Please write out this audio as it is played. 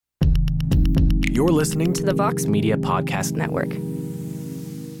You're listening to the Vox Media Podcast Network.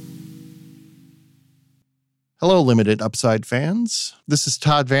 Hello, Limited Upside fans. This is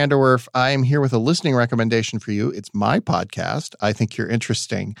Todd Vanderwerf. I am here with a listening recommendation for you. It's my podcast, I Think You're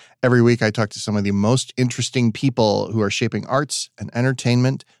Interesting. Every week I talk to some of the most interesting people who are shaping arts and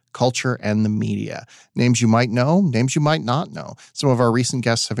entertainment, culture, and the media. Names you might know, names you might not know. Some of our recent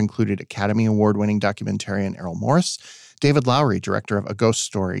guests have included Academy Award-winning documentarian Errol Morris, David Lowery, director of A Ghost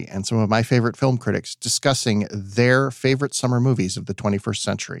Story, and some of my favorite film critics discussing their favorite summer movies of the 21st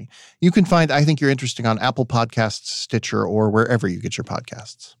century. You can find I Think You're Interesting on Apple Podcasts, Stitcher, or wherever you get your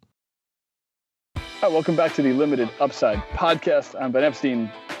podcasts. Hi, welcome back to the Limited Upside podcast. I'm Ben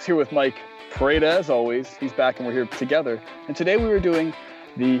Epstein. I'm here with Mike Prada, as always. He's back and we're here together. And today we were doing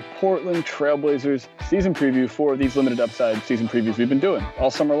the Portland Trailblazers season preview for these Limited Upside season previews we've been doing all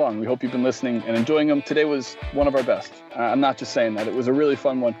summer long. We hope you've been listening and enjoying them. Today was one of our best. I'm not just saying that. It was a really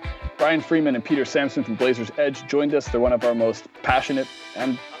fun one. Brian Freeman and Peter Sampson from Blazers Edge joined us. They're one of our most passionate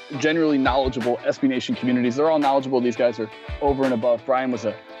and generally knowledgeable SB Nation communities. They're all knowledgeable. These guys are over and above. Brian was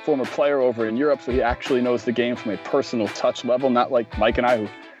a former player over in Europe, so he actually knows the game from a personal touch level, not like Mike and I who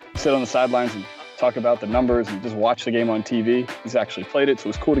sit on the sidelines and talk about the numbers and just watch the game on TV. He's actually played it, so it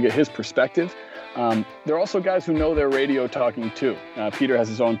was cool to get his perspective. There are also guys who know their radio talking too. Peter has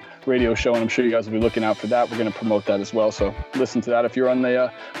his own radio show, and I'm sure you guys will be looking out for that. We're going to promote that as well, so listen to that if you're on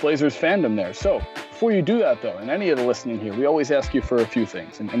the Blazers fandom there. So before you do that, though, and any of the listening here, we always ask you for a few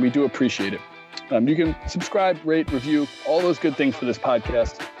things, and we do appreciate it. You can subscribe, rate, review, all those good things for this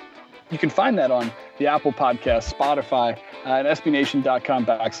podcast. You can find that on the Apple Podcast, Spotify, and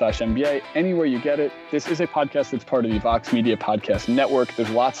SBNation.com/NBA, anywhere you get it. This is a podcast that's part of the Vox Media Podcast Network. There's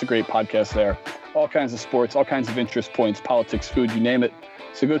lots of great podcasts there, all kinds of sports, all kinds of interest points, politics, food, you name it.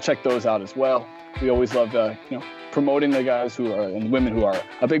 So go check those out as well. We always love promoting the guys who are and women who are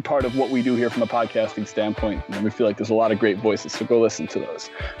a big part of what we do here from a podcasting standpoint. And we feel like there's a lot of great voices, so go listen to those.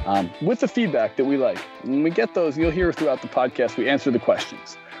 With the feedback that we like, when we get those, you'll hear throughout the podcast, we answer the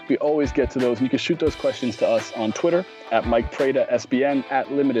questions. We always get to those, and you can shoot those questions to us on Twitter at Mike Prada SBN, at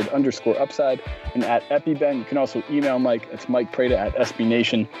Limited_Upside, and at EpiBen. You can also email Mike. It's Mike Prada at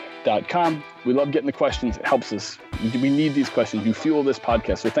SBNation.com. We love getting the questions. It helps us. We need these questions. You fuel this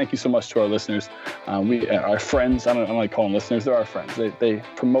podcast. So thank you so much to our listeners. Our friends, I don't like calling them listeners. They're our friends. They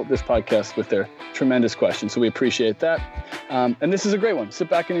promote this podcast with their tremendous questions. So we appreciate that. And this is a great one. Sit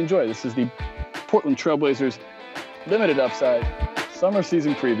back and enjoy. This is the Portland Trailblazers Limited Upside Summer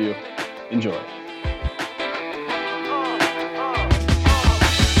Season Preview. Enjoy.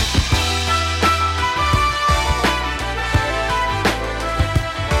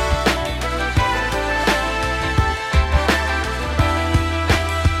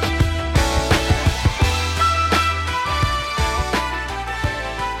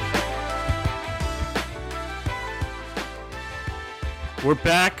 We're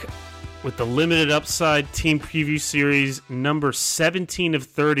back with the Limited Upside Team Preview Series number 17 of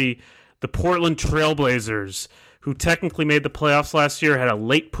 30, the Portland Trailblazers, who technically made the playoffs last year, had a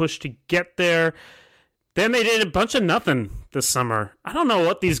late push to get there. Then they did a bunch of nothing this summer. I don't know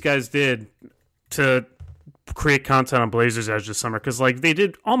what these guys did to create content on Blazers Edge this summer, because they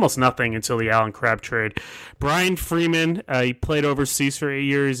did almost nothing until the Allen Crabbe trade. Brian Freeman, he played overseas for 8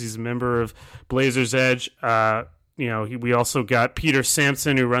 years. He's a member of Blazers Edge. We also got Peter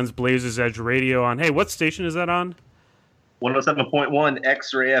Sampson, who runs Blazers Edge Radio on, what station is that on? 107.1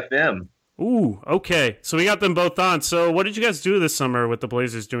 X-Ray FM. Ooh, okay. So we got them both on. So what did you guys do this summer with the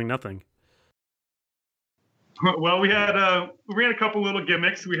Blazers doing nothing? Well, we ran a couple little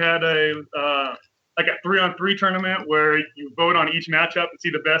gimmicks. We had a 3-on-3 tournament where you vote on each matchup and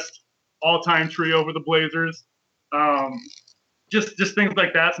see the best all-time trio for the Blazers. Just things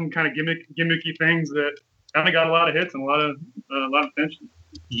like that, some kind of gimmicky things that kind of got a lot of hits and a lot of attention.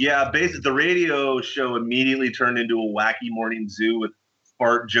 Yeah, basically the radio show immediately turned into a wacky morning zoo with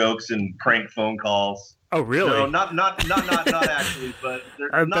fart jokes and prank phone calls. Oh, really? No, not actually, but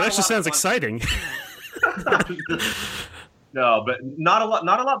that actually sounds exciting. No, but not a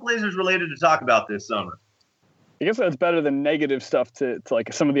lot Blazers related to talk about this summer. I guess that's better than negative stuff to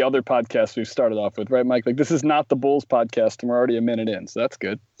like some of the other podcasts we've started off with, right, Mike? Like, this is not the Bulls podcast, and we're already a minute in, so that's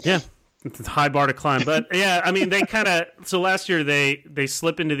good. Yeah. It's a high bar to climb, but yeah, I mean, they so last year they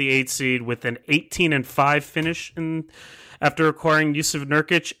slip into the 8th seed with an 18-5 finish after acquiring Jusuf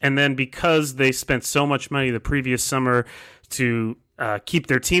Nurkic, and then because they spent so much money the previous summer to keep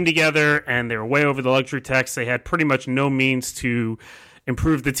their team together, and they were way over the luxury tax, they had pretty much no means to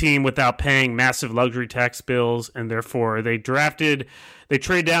improve the team without paying massive luxury tax bills, and therefore they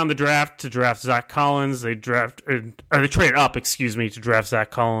trade down the draft to draft Zach Collins. They trade up, to draft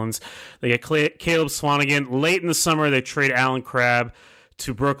Zach Collins. They get Caleb Swanigan. Late in the summer, they trade Alan Crabb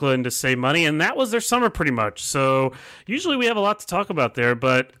to Brooklyn to save money, and that was their summer pretty much. So usually we have a lot to talk about there,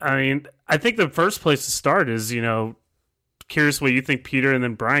 but I mean, I think the first place to start is, curious what you think, Peter, and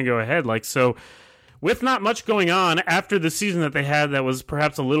then Brian, go ahead. So with not much going on after the season that they had that was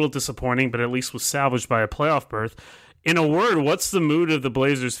perhaps a little disappointing, but at least was salvaged by a playoff berth, in a word, what's the mood of the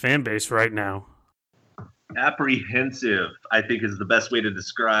Blazers fan base right now? Apprehensive, I think, is the best way to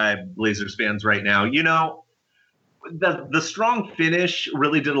describe Blazers fans right now. The strong finish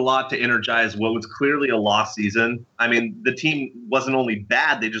really did a lot to energize what was clearly a lost season. I mean, the team wasn't only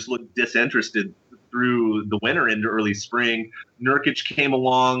bad, they just looked disinterested through the winter into early spring. Nurkic came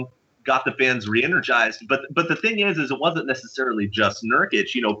along, got the fans re-energized. But the thing is it wasn't necessarily just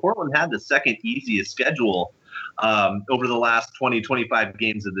Nurkic. Portland had the second easiest schedule over the last 20, 25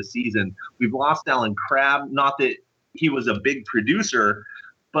 games of the season. We've lost Alan Crabb, not that he was a big producer,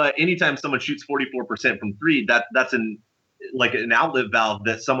 but anytime someone shoots 44% from three, that's an outlet valve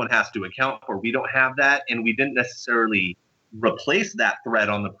that someone has to account for. We don't have that, and we didn't necessarily replace that threat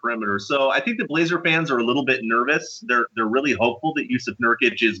on the perimeter. So I think the Blazer fans are a little bit nervous. They're really hopeful that Jusuf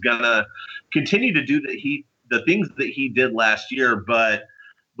Nurkic is gonna continue to do the things that he did last year, but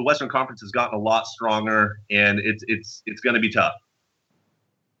the Western Conference has gotten a lot stronger, and it's going to be tough.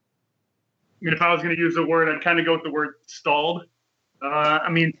 I mean, if I was going to use a word, I'd kind of go with the word stalled.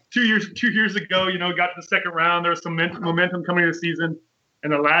 2 years ago, got to the second round. There was some momentum coming into the season,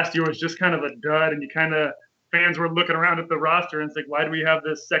 and the last year was just kind of a dud. And fans were looking around at the roster and it's like, why do we have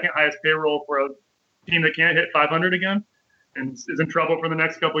this second highest payroll for a team that can't hit 500 again and is in trouble for the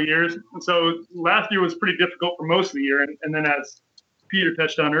next couple of years? And so last year was pretty difficult for most of the year, and then as Peter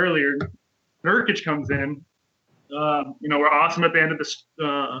touched on earlier, Nurkic comes in. We're awesome at the end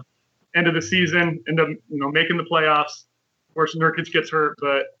of the season, making the playoffs. Of course, Nurkic gets hurt,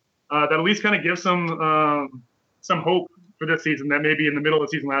 but that at least kind of gives some hope for this season that maybe in the middle of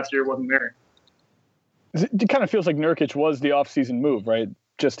the season last year wasn't there. It kind of feels like Nurkic was the offseason move, right?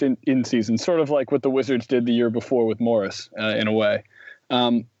 Just in season, sort of like what the Wizards did the year before with Morris, in a way.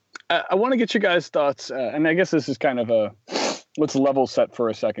 I want to get you guys' thoughts, and I guess this is kind of let's level set for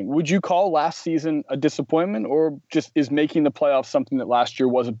a second. Would you call last season a disappointment, or just is making the playoffs something that last year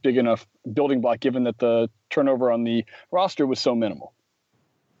was a big enough building block, given that the turnover on the roster was so minimal?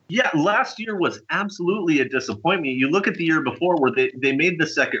 Yeah, last year was absolutely a disappointment. You look at the year before where they made the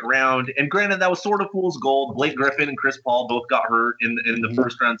second round, and granted, that was sort of fool's gold. Blake Griffin and Chris Paul both got hurt in the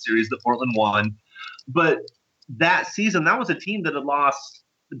first round series that Portland won. But that season, that was a team that had lost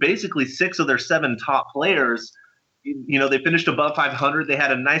basically 6 of their 7 top players. They finished above 500. They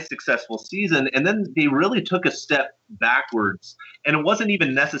had a nice, successful season, and then they really took a step backwards. And it wasn't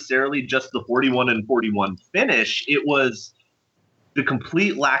even necessarily just the 41-41 finish. It was the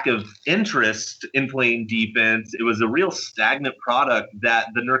complete lack of interest in playing defense. It was a real stagnant product that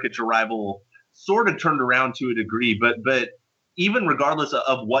the Nurkic arrival sort of turned around to a degree. But even regardless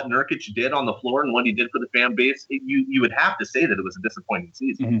of what Nurkic did on the floor and what he did for the fan base, you would have to say that it was a disappointing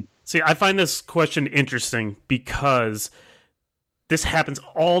season. Mm-hmm. See, I find this question interesting because this happens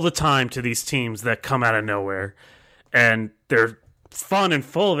all the time to these teams that come out of nowhere. And they're fun and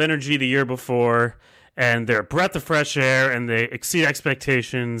full of energy the year before, and they're a breath of fresh air, and they exceed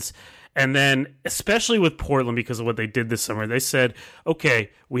expectations. And then, especially with Portland, because of what they did this summer, they said,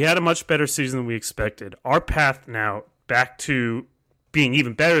 okay, we had a much better season than we expected. Our path now back to being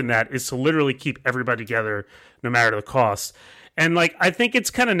even better than that is to literally keep everybody together no matter the cost. And I think it's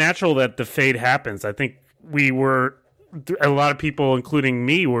kind of natural that the fade happens. I think a lot of people, including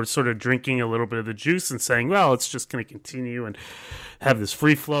me, were sort of drinking a little bit of the juice and saying, well, it's just going to continue and have this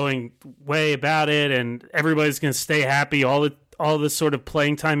free-flowing way about it, and everybody's going to stay happy. All the sort of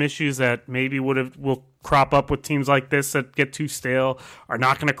playing time issues that maybe will crop up with teams like this that get too stale are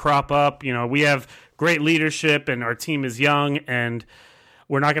not going to crop up. We have great leadership, and our team is young, and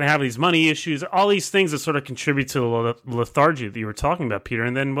we're not going to have these money issues. All these things that sort of contribute to the lethargy that you were talking about, Peter.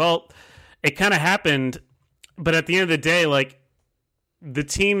 And then, it kind of happened. But at the end of the day, the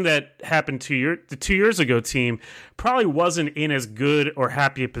team that happened the 2 years ago team probably wasn't in as good or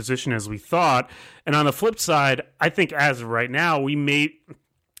happy a position as we thought. And on the flip side, I think as of right now,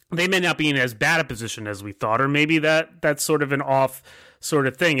 they may not be in as bad a position as we thought, or maybe that's sort of an off sort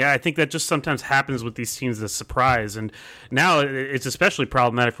of thing. I think that just sometimes happens with these teams, the surprise. And now it's especially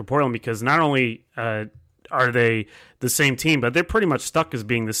problematic for Portland because not only are they the same team, but they're pretty much stuck as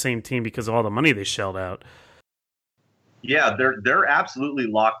being the same team because of all the money they shelled out. Yeah, they're absolutely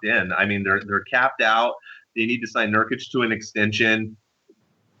locked in. I mean, they're capped out. They need to sign Nurkic to an extension.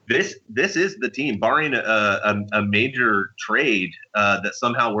 This is the team, barring a major trade that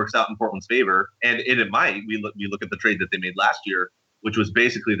somehow works out in Portland's favor, and it might. We look at the trade that they made last year, which was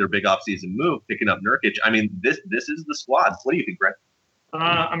basically their big offseason move, picking up Nurkic. I mean, this is the squad. What do you think, Brett?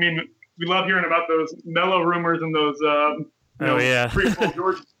 I mean, we love hearing about those Melo rumors and those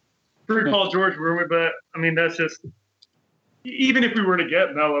pre-Paul George rumor, but I mean, that's just, even if we were to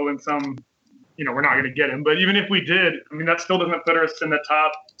get Melo in some, we're not going to get him, but even if we did, I mean, that still doesn't put us in the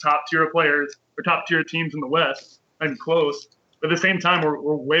top tier of players or top tier teams in the West. I'm close, but at the same time,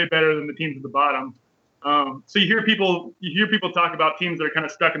 we're way better than the teams at the bottom. So you hear people talk about teams that are kind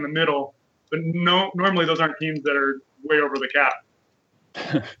of stuck in the middle, but normally those aren't teams that are way over the cap.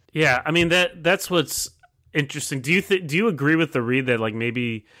 Yeah, I mean that's what's interesting. Do you agree with the read that like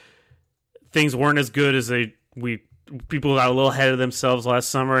maybe things weren't as good as people got a little ahead of themselves last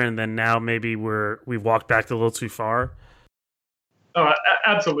summer, and then now maybe we've walked back a little too far? Oh,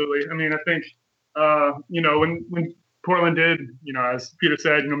 absolutely. I mean, I think when Portland did, as Peter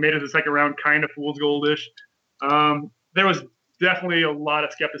said, made it to the second round, kind of fool's goldish. There was definitely a lot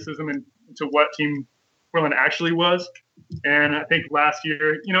of skepticism into what team Portland actually was, and I think last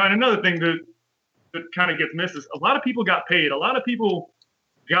year, and another thing that kind of gets missed is a lot of people got paid. A lot of people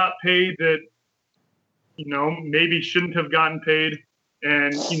got paid that maybe shouldn't have gotten paid,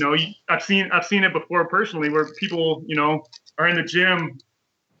 and I've seen it before personally, where people are in the gym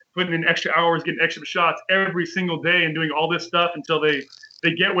putting in extra hours, getting extra shots every single day, and doing all this stuff until they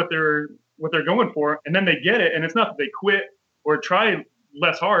get what they're going for, and then they get it, and it's not that they quit or try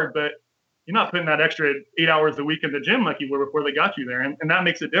less hard, but you're not putting that extra 8 hours a week in the gym like you were before they got you there, and that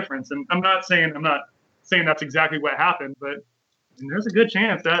makes a difference. And I'm not saying that's exactly what happened, but there's a good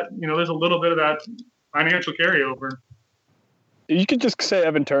chance that there's a little bit of that financial carryover. You could just say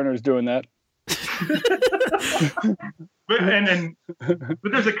Evan Turner's doing that. but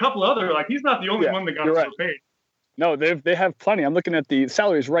there's a couple other, like, he's not the only one that got so paid. No, they have plenty. I'm looking at the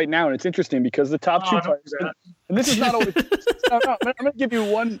salaries right now, and it's interesting because the top two players, and this is not always. I'm going to give you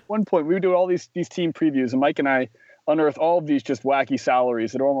one point. We do all these team previews, and Mike and I unearth all of these just wacky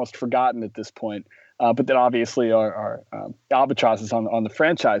salaries that are almost forgotten at this point, but that obviously are albatrosses on the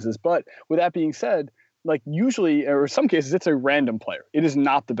franchises. But with that being said, like usually, or in some cases, it's a random player. It is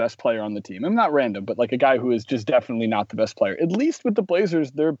not the best player on the team. I'm not random, but like a guy who is just definitely not the best player. At least with the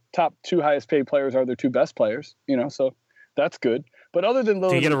Blazers, their top two highest paid players are their two best players, so that's good. But other than Lillard,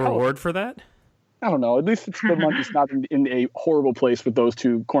 do you get a reward for that? I don't know. At least the money's not in a horrible place with those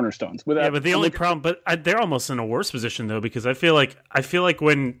two cornerstones. But the only problem, they're almost in a worse position though, because I feel like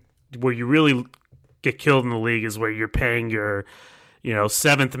where you really get killed in the league is where you're paying your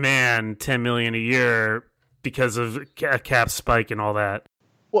seventh man $10 million a year because of a cap spike and all that.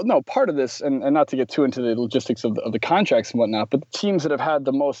 Well, no, part of this, and not to get too into the logistics of the contracts and whatnot, but the teams that have had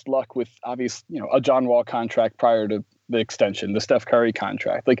the most luck with a John Wall contract prior to the extension, the Steph Curry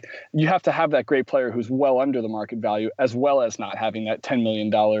contract, like you have to have that great player who's well under the market value, as well as not having that $10 million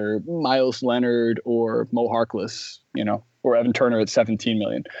Miles Leonard or Mo Harkless, or Evan Turner at $17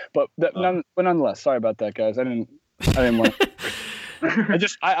 million. But nonetheless, sorry about that, guys. I didn't want.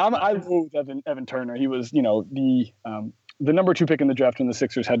 I loathe Evan Turner. He was, the number 2 pick in the draft, and the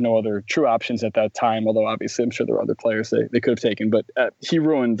Sixers had no other true options at that time. Although obviously, I'm sure there were other players they could have taken. But he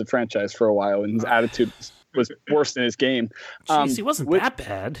ruined the franchise for a while, and his attitude was worse than his game. Jeez, he wasn't that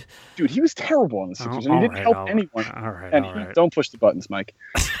bad, dude. He was terrible on the Sixers, and he didn't help anyone. All right. Don't push the buttons, Mike.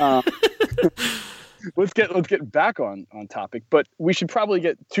 Let's get back on topic. But we should probably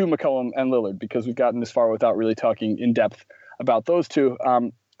get to McCollum and Lillard because we've gotten this far without really talking in depth about those two.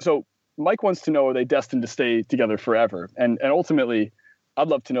 So Mike wants to know, are they destined to stay together forever? And ultimately, I'd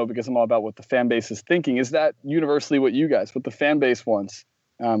love to know, because I'm all about what the fan base is thinking. Is that universally what the fan base wants?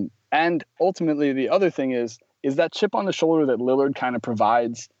 And ultimately, the other thing is that chip on the shoulder that Lillard kind of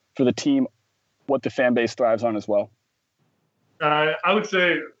provides for the team what the fan base thrives on as well? I would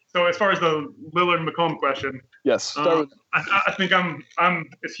say, so as far as the Lillard and McCollum question, yes, I think I'm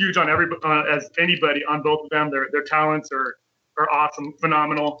as huge on as anybody on both of them. Their talents are awesome,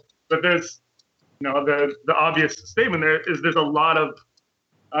 phenomenal. But there's, the obvious statement there is there's a lot of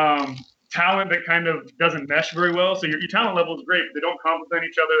talent that kind of doesn't mesh very well. So your talent level is great, but they don't complement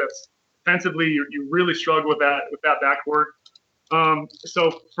each other. That's offensively, you really struggle with that backcourt.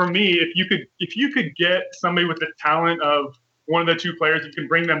 So for me, if you could get somebody with the talent of one of the two players, you can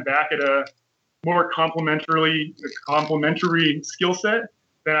bring them back at a more complementary skill set,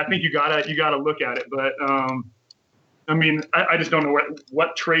 then I think you gotta look at it. But I mean, I just don't know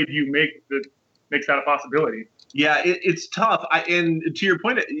what trade you make that makes that a possibility. Yeah, it's tough. And to your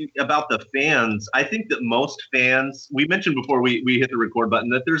point about the fans, I think that most fans, we mentioned before we hit the record button,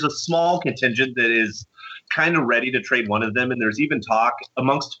 that there's a small contingent that is kind of ready to trade one of them. And there's even talk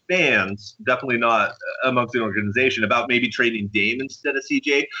amongst fans, definitely not amongst the organization, about maybe trading Dame instead of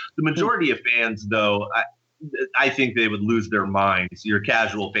CJ. The majority of fans, though, I think they would lose their minds. Your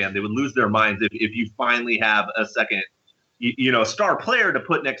casual fan, they would lose their minds if you finally have a second star player to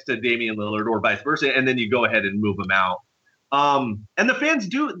put next to Damian Lillard or vice versa, and then you go ahead and move them out. And the fans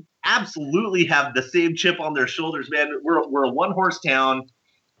do absolutely have the same chip on their shoulders, man. We're a one-horse town.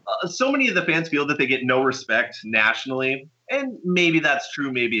 So many of the fans feel that they get no respect nationally, and maybe that's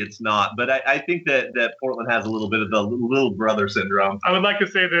true, maybe it's not. But I think that Portland has a little bit of the little brother syndrome. I would like to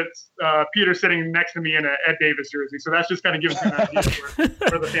say that Peter's sitting next to me in a Ed Davis jersey, so that's just kind of gives me an idea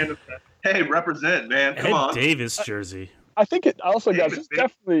where the fandom is at. Hey, represent, man. Come on. Ed Davis jersey. I think it also, guys, it's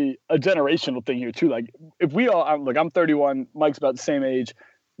definitely a generational thing here too. Like, if we all, I'm 31, Mike's about the same age.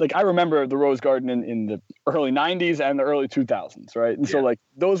 Like, I remember the Rose Garden in the early 90s and the early 2000s, right? And so, like,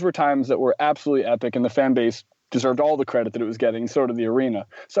 those were times that were absolutely epic, and the fan base deserved all the credit that it was getting, so did the arena.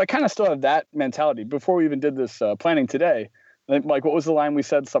 So I kind of still have that mentality. Before we even did this planning today, I think, Mike, what was the line we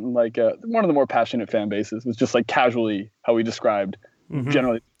said? Something like one of the more passionate fan bases was just like casually how we described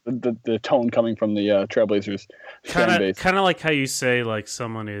generally the tone coming from the Trailblazers fan base. Kind of like how you say like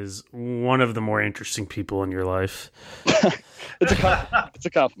someone is one of the more interesting people in your life. It's a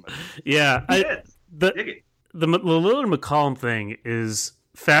compliment. Yeah, the Lillard McCollum thing is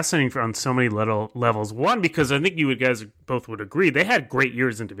fascinating on so many little levels. One, because I think you guys both would agree they had great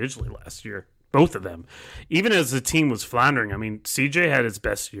years individually last year, both of them. Even as the team was floundering, I mean, CJ had his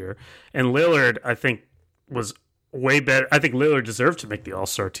best year, and Lillard, I think, was way better. I think Lillard deserved to make the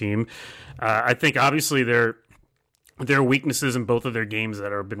All-Star team. I think obviously there are weaknesses in both of their games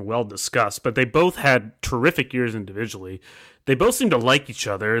that have been well discussed, but they both had terrific years individually. They both seem to like each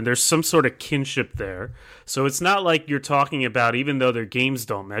other, and there's some sort of kinship there. So it's not like you're talking about, even though their games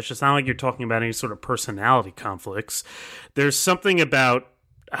don't mesh, it's not like you're talking about any sort of personality conflicts. There's something about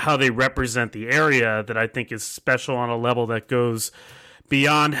how they represent the area that I think is special on a level that goes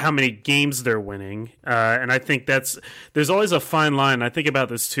beyond how many games they're winning. And I think there's always a fine line. I think about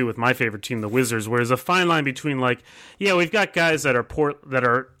this too with my favorite team, the Wizards, where there's a fine line between like, yeah, we've got guys that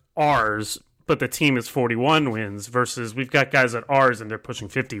are ours, but the team is 41 wins, versus we've got guys that are ours and they're pushing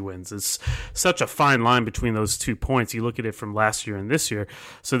 50 wins. It's such a fine line between those 2 points. You look at it from last year and this year.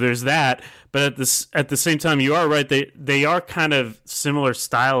 So there's that. But at the same time, you are right. They are kind of similar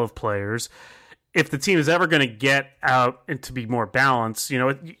style of players. If the team is ever going to get out and to be more balanced,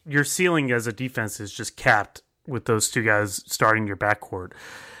 your ceiling as a defense is just capped with those two guys starting your backcourt.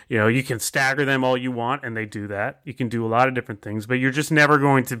 You can stagger them all you want, and they do that. You can do a lot of different things, but you're just never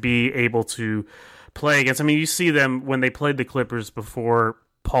going to be able to play against. I mean, you see them when they played the Clippers before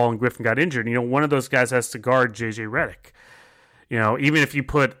Paul and Griffin got injured. One of those guys has to guard JJ Redick. Even if you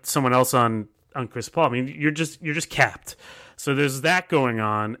put someone else on Chris Paul, I mean, you're just capped. So there's that going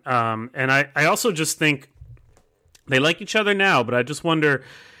on. And I also just think they like each other now, but I just wonder,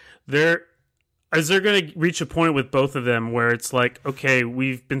 is there going to reach a point with both of them where it's like, okay,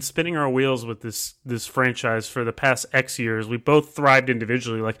 we've been spinning our wheels with this franchise for the past X years. We both thrived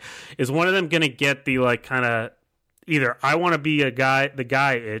individually. Like, is one of them going to get the like kind of either I want to be the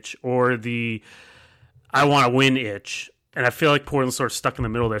guy itch, or the I want to win itch? And I feel like Portland's sort of stuck in the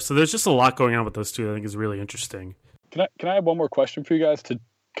middle there. So there's just a lot going on with those two. I think is really interesting. Can I have one more question for you guys to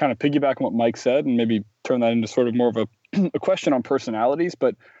kind of piggyback on what Mike said and maybe turn that into sort of more of a question on personalities?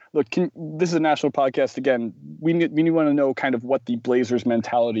 But look, this is a national podcast. Again, we want to know kind of what the Blazers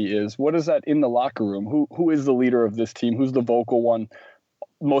mentality is. What is that in the locker room? Who is the leader of this team? Who's the vocal one?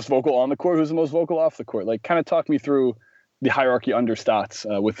 Most vocal on the court? Who's the most vocal off the court? Like, kind of talk me through the hierarchy under Stotts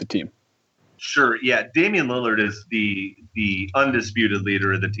with the team. Sure. Yeah. Damian Lillard is the undisputed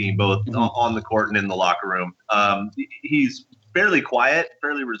leader of the team, both on the court and in the locker room. He's fairly quiet,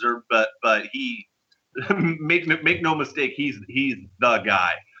 fairly reserved, but he make no mistake, he's the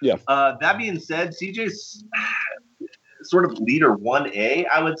guy. Yeah. That being said, CJ's sort of leader 1A,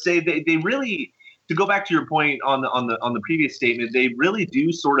 I would say. They really, to go back to your point on the previous statement, they really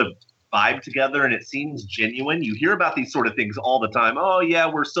do sort of vibe together, and it seems genuine. You hear about these sort of things all the time. Oh yeah,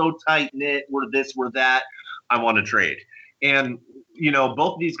 we're so tight knit. We're this, we're that. I want to trade. And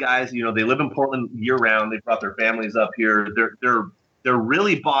both of these guys, they live in Portland year round. They brought their families up here. They're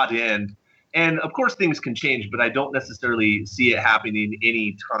really bought in. And of course, things can change, but I don't necessarily see it happening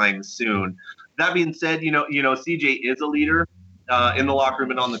anytime soon. That being said, CJ is a leader in the locker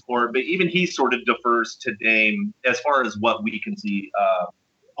room and on the court, but even he sort of defers to Dame as far as what we can see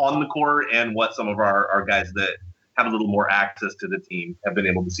on the court and what some of our guys that have a little more access to the team have been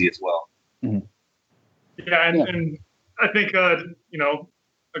able to see as well. Mm-hmm. Yeah, and I think,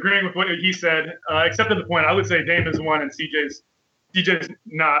 agreeing with what he said, except to the point, I would say Dame is one and CJ's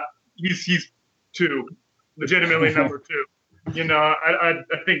not. He's two, legitimately number two. I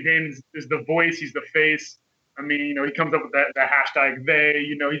think Dame is the voice. He's the face. I mean, he comes up with that hashtag they.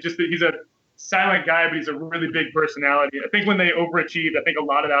 He's a silent guy, but he's a really big personality. I think when they overachieved, I think a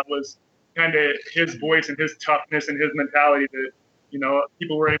lot of that was kind of his voice and his toughness and his mentality that,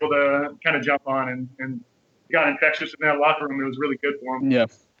 people were able to kind of jump on and got infectious in that locker room. It was really good for him. Yeah,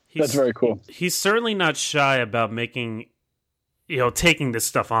 that's very cool. He's certainly not shy about taking this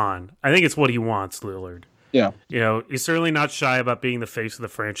stuff on. I think it's what he wants, Lillard. Yeah. He's certainly not shy about being the face of the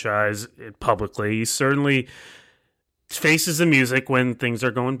franchise publicly. He certainly faces the music when things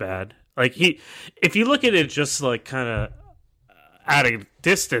are going bad. Like if you look at it just like kind of at a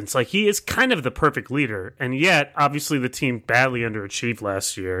distance, like he is kind of the perfect leader. And yet, obviously, the team badly underachieved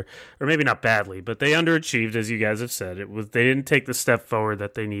last year, or maybe not badly, but they underachieved, as you guys have said. They didn't take the step forward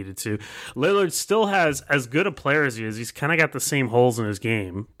that they needed to. Lillard still has as good a player as he is. He's kind of got the same holes in his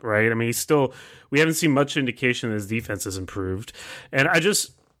game, right? I mean, we haven't seen much indication that his defense has improved. And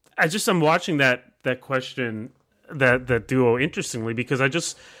I'm watching that question, that duo, interestingly,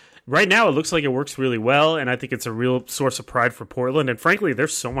 because right now, it looks like it works really well, and I think it's a real source of pride for Portland. And frankly, they're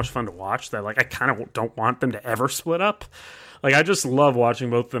so much fun to watch that I kind of don't want them to ever split up. I just love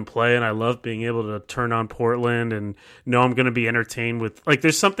watching both of them play, and I love being able to turn on Portland and know I'm going to be entertained with.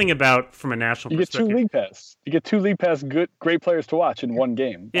 There's something about, from a national perspective. You get two league pass, great players to watch in one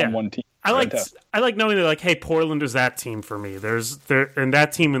game on one team. I like knowing that, hey, Portland is that team for me. And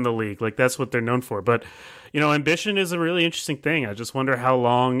that team in the league. That's what they're known for. But ambition is a really interesting thing. I just wonder how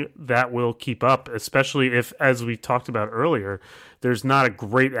long that will keep up, especially if, as we talked about earlier, there's not a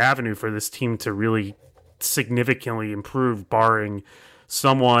great avenue for this team to really significantly improve, barring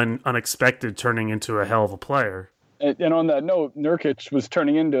someone unexpected turning into a hell of a player. And on that note, Nurkic was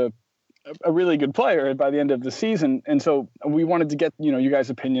turning into a really good player by the end of the season. And so we wanted to get, you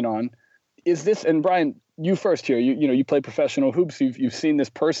guys' opinion on, is this, and Brian, you first here, you play professional hoops. You've seen this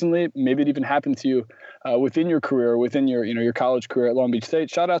personally. Maybe it even happened to you within your career, within your college career at Long Beach State.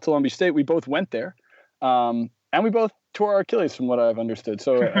 Shout out to Long Beach State. We both went there, and we both tore our Achilles, from what I've understood.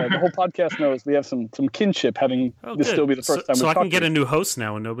 So the whole podcast knows we have some kinship, having this still be the first time. So I can get a new host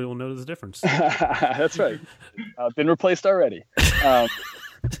now, and nobody will notice the difference. That's right. Been replaced already.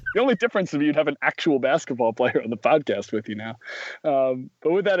 The only difference is you'd have an actual basketball player on the podcast with you now.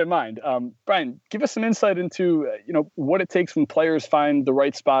 But with that in mind, Brian, give us some insight into what it takes when players find the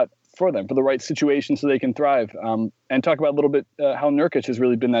right spot for them, for the right situation, so they can thrive. And talk about a little bit how Nurkic has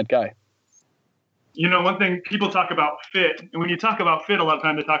really been that guy. One thing, people talk about fit, and when you talk about fit, a lot of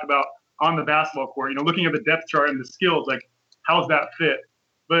times they talk about on the basketball court. Looking at the depth chart and the skills, how's that fit?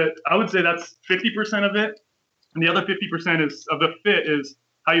 But I would say that's 50% of it, and the other 50% of the fit is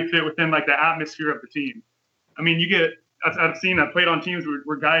how you fit within the atmosphere of the team. I mean, I've played on teams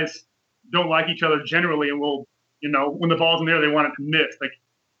where guys don't like each other generally, and will, when the ball's in there, they want it to miss.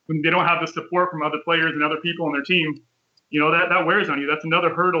 When they don't have the support from other players and other people on their team, that wears on you. That's another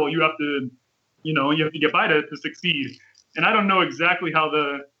hurdle you have to get by to succeed. And I don't know exactly how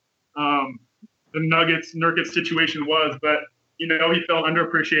the Nurkic situation was, but he felt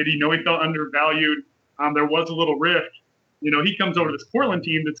underappreciated. He felt undervalued. There was a little rift. He comes over to this Portland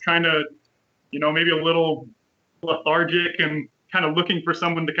team that's kind of, maybe a little lethargic and kind of looking for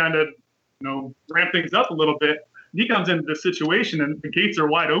someone to kind of, ramp things up a little bit. He comes into this situation and the gates are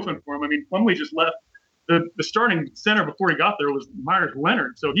wide open for him. I mean, Plumlee just left. The starting center before he got there was Myers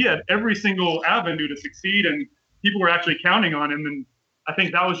Leonard. So he had every single avenue to succeed, and people were actually counting on him. And I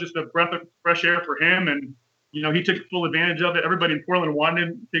think that was just a breath of fresh air for him. And, he took full advantage of it. Everybody in Portland wanted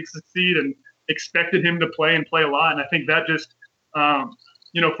him to succeed and expected him to play and play a lot. And I think that just,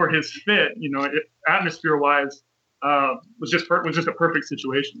 for his fit, atmosphere-wise, was just a perfect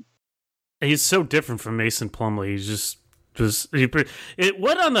situation. He's so different from Mason Plumlee. He's just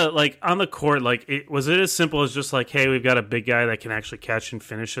what on the court, was it as simple as just hey, we've got a big guy that can actually catch and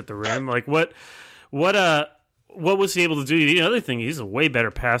finish at the rim? What was he able to do? The other thing, he's a way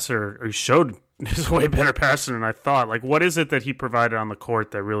better passer, or he showed he's a way better passer than I thought. What is it that he provided on the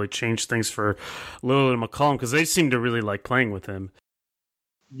court that really changed things for Lillard and McCollum? Because they seem to really like playing with him.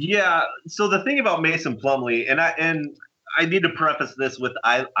 Yeah. So the thing about Mason Plumlee, and I need to preface this with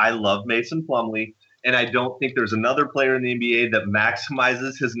I love Mason Plumlee, and I don't think there's another player in the NBA that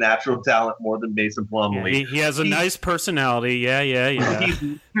maximizes his natural talent more than Mason Plumlee. Yeah, he has a nice personality. Yeah. He's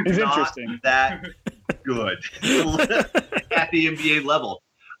interesting. That good at the NBA level.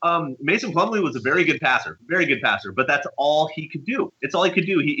 Mason Plumlee was a very good passer, but that's all he could do. It's all he could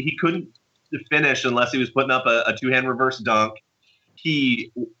do. He couldn't finish unless he was putting up a two-hand reverse dunk.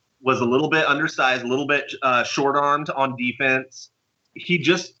 He was a little bit undersized, a little bit short-armed on defense. He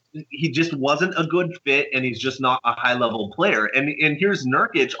just wasn't a good fit, and he's just not a high-level player. And here's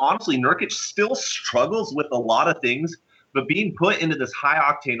Nurkic. Honestly, Nurkic still struggles with a lot of things, but being put into this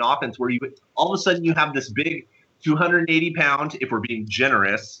high-octane offense where all of a sudden you have this big 280-pound, if we're being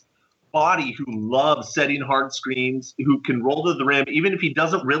generous, body who loves setting hard screens, who can roll to the rim, even if he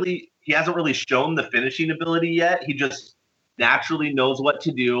hasn't really shown the finishing ability yet. He just naturally knows what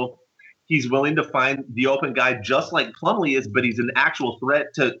to do. He's willing to find the open guy just like Plumlee is, but he's an actual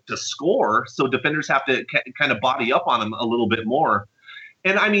threat to score. So defenders have to kind of body up on him a little bit more.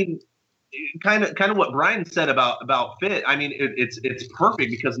 And I mean, kind of what Brian said about fit. I mean, it's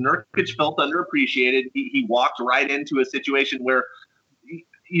perfect because Nurkic felt underappreciated. He walked right into a situation where,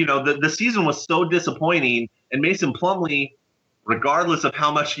 the season was so disappointing, and Mason Plumlee, regardless of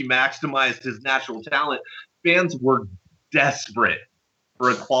how much he maximized his natural talent, fans were desperate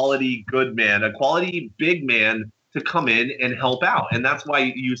for a quality good man, a quality big man to come in and help out. And that's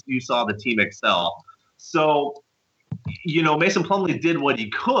why you saw the team excel. So, Mason Plumlee did what he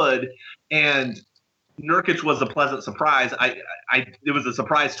could, and Nurkic was a pleasant surprise. It was a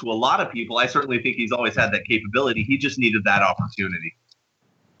surprise to a lot of people. I certainly think he's always had that capability. He just needed that opportunity.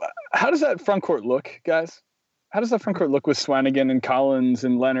 How does that front court look, guys? How does that front court look with Swanigan and Collins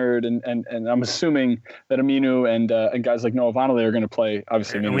and Leonard and I'm assuming that Aminu and guys like Noah Vonleh are going to play.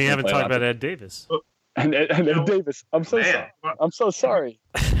 Obviously, and we haven't talked about Ed Davis. And Ed Davis. I'm so sorry.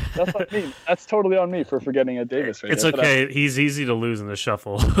 That's on me. That's totally on me for forgetting Ed Davis. It's okay. He's easy to lose in the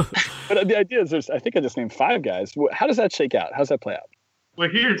shuffle. But the idea is, I think I just named 5 guys. How does that shake out? How does that play out? Well,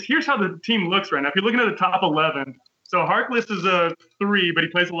 here's how the team looks right now. If you're looking at the top 11, so Harkless is a 3, but he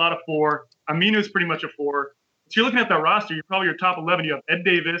plays a lot of 4. Aminu is pretty much a 4. So you're looking at that roster, you're probably your top 11. You have Ed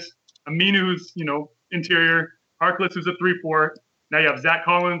Davis, Aminu, who's, interior, Harkless, who's a 3-4. Now you have Zach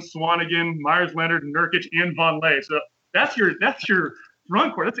Collins, Swanigan, Myers Leonard, Nurkic, and Vonleh. So that's your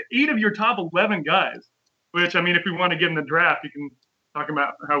front court. That's 8 of your top 11 guys, which, I mean, if we want to get in the draft, you can talk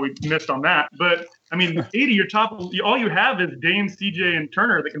about how we missed on that. But, I mean, 8 of your top, all you have is Dame, CJ, and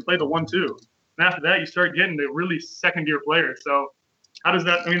Turner that can play the 1-2. And after that, you start getting the really second-year players. So how does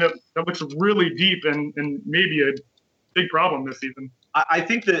that – I mean, that looks really deep and maybe a big problem this season. I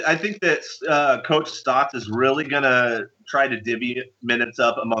think that Coach Stotts is really going to try to divvy minutes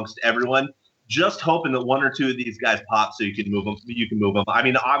up amongst everyone, just hoping that 1 or 2 of these guys pop so you can move them. I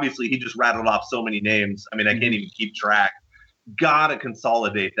mean, obviously, he just rattled off so many names. I mean, I can't even keep track. Got to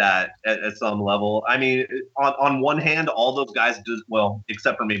consolidate that at some level. I mean, on one hand, all those guys,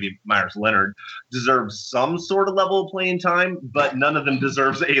 except for maybe Myers Leonard, deserve some sort of level of playing time, but none of them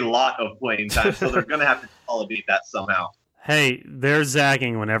deserves a lot of playing time. So they're going to have to consolidate that somehow. Hey, they're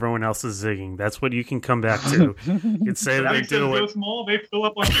zagging when everyone else is zigging. That's what you can come back to. You can say that they do it. So small, they fill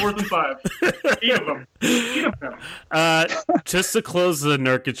up on 4th and 5. 8 of them. Just to close the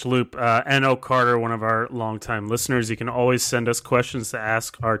Nurkic loop, N.O. Carter, one of our longtime listeners, you can always send us questions to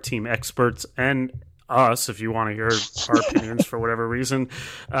ask our team experts and us if you want to hear our opinions for whatever reason.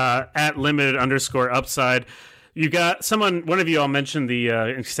 At @limited_upside. You got one of you all mentioned the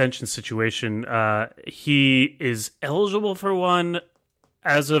extension situation. He is eligible for one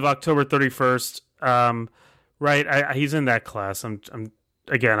as of October 31st. Right. He's in that class.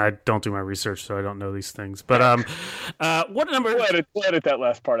 Again, I don't do my research, so I don't know these things. But what number? We'll edit that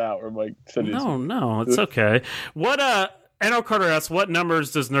last part out. Where Mike said no, it's okay. What N.O. Carter asks, what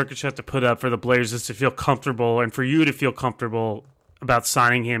numbers does Nurkic have to put up for the Blazers to feel comfortable and for you to feel comfortable about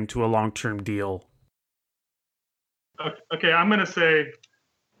signing him to a long-term deal? Okay, I'm going to say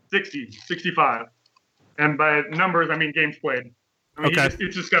 60, 65. And by numbers, I mean games played. I mean, okay.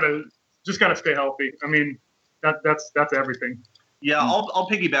 It's just got to stay healthy. I mean, that's everything. Yeah, I'll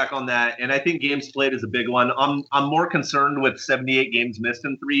piggyback on that, and I think games played is a big one. I'm more concerned with 78 games missed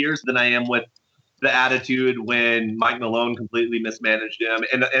in 3 years than I am with the attitude when Mike Malone completely mismanaged him,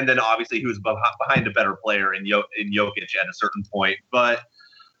 and then obviously he was behind a better player in Jokic at a certain point. But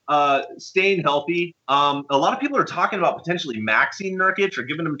staying healthy, a lot of people are talking about potentially maxing Nurkic or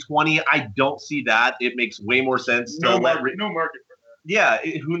giving him 20. I don't see that. It makes way more sense. No market for that. Yeah,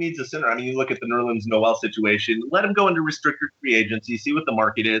 who needs a center? I mean, you look at the Nerlens Noel situation. Let him go into restricted free agency, see what the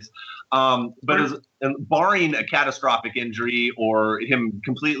market is. But barring a catastrophic injury or him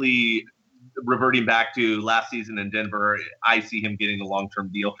completely reverting back to last season in Denver, I see him getting a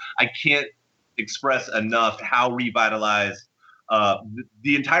long-term deal. I can't express enough how revitalized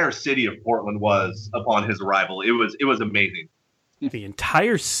the entire city of Portland was upon his arrival. It was amazing. The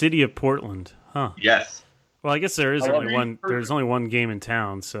entire city of Portland, huh? Yes, Well, I guess there is only one. There's only one game in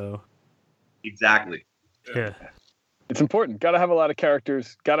town, so exactly. yeah. It's important. Got to have a lot of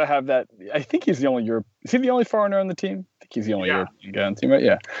characters. Got to have that. I think he's the only Europe. Is he the only foreigner on the team? I think he's the only European guy on the team, right?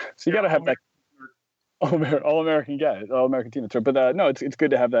 Yeah. So you got to have that all-American guy, all-American team. But no, it's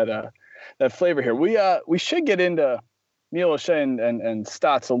good to have that flavor here. We should get into Neil O'Shea and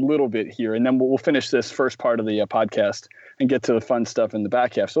Stotts a little bit here, and then we'll finish this first part of the podcast and get to the fun stuff in the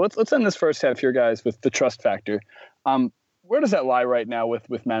back half. So let's end this first half here, guys, with the trust factor. Where does that lie right now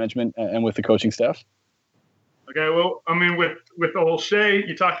with management and with the coaching staff? Okay, well, I mean, with O'Shea,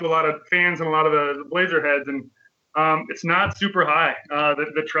 you talk to a lot of fans and a lot of the Blazer heads, and it's not super high,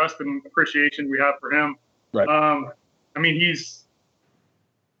 the trust and appreciation we have for him. Right. I mean, he's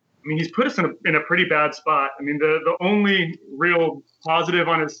put us in a pretty bad spot. I mean, the only real positive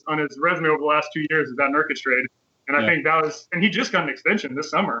on his resume over the last 2 years is that Nurkic trade, and I think and he just got an extension this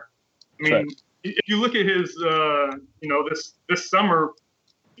summer. I mean, if you look at his, this summer,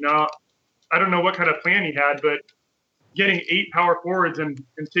 I don't know what kind of plan he had, but getting 8 power forwards and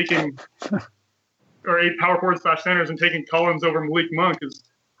taking, or 8 power forwards / centers and taking Collins over Malik Monk is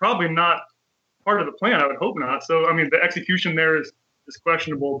probably not part of the plan. I would hope not. So, I mean, the execution there is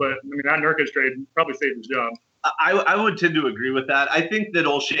questionable, but I mean, that Nurkic trade probably saved his job. I would tend to agree with that. I think that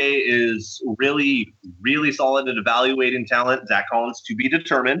O'Shea is really, really solid at evaluating talent. Zach Collins to be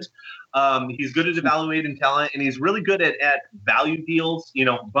determined. He's good at evaluating talent, and he's really good at value deals,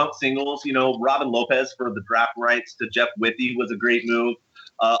 bump singles. Robin Lopez for the draft rights to Jeff Withey was a great move.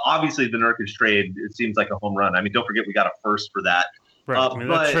 Obviously, the Nurkic trade, it seems like a home run. I mean, don't forget we got a first for that. Right.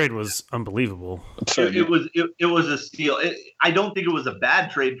 That trade was unbelievable. It was a steal. I don't think it was a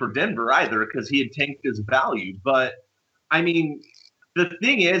bad trade for Denver either, because he had tanked his value. But I mean, the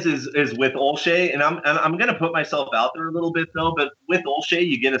thing is with Olshey, and I'm going to put myself out there a little bit though. But with Olshey,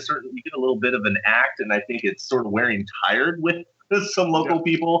 you get a little bit of an act, and I think it's sort of wearing tired with some local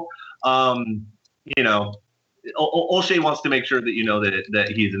people. Olshey wants to make sure that that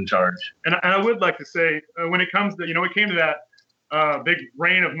he's in charge. And I would like to say, when it comes to it came to that big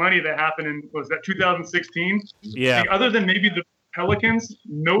rain of money that happened in, was that 2016? Yeah. Like, other than maybe the Pelicans,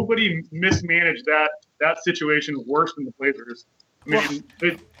 nobody mismanaged that situation worse than the Blazers. I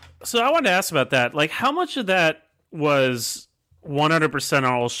mean, so I wanted to ask about that. Like, how much of that was 100% on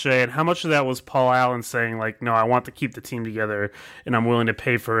Olshey, and how much of that was Paul Allen saying, like, no, I want to keep the team together, and I'm willing to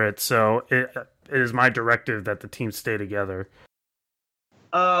pay for it, so it is my directive that the team stay together?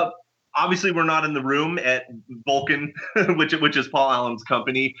 Obviously, we're not in the room at Vulcan, which is Paul Allen's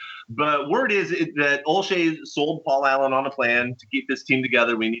company. But word is that Olshey sold Paul Allen on a plan to keep this team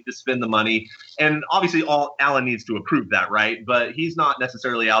together. We need to spend the money. And obviously, Allen needs to approve that, right? But he's not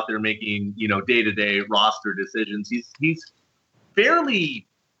necessarily out there making, day-to-day roster decisions. He's fairly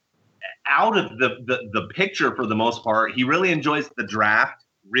out of the picture for the most part. He really enjoys the draft.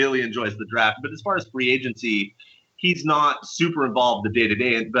 But as far as free agency, he's not super involved the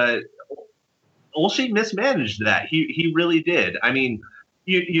day-to-day. But Olshey mismanaged that. He really did. I mean,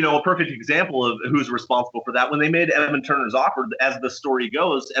 a perfect example of who's responsible for that. When they made Evan Turner's offer, as the story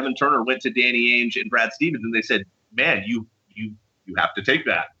goes, Evan Turner went to Danny Ainge and Brad Stevens, and they said, "Man, you have to take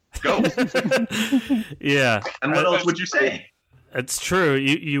that. Go." Yeah. And what else would you say? It's true.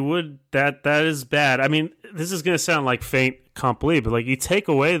 You would. That is bad. I mean, this is going to sound like faint complete, but like, you take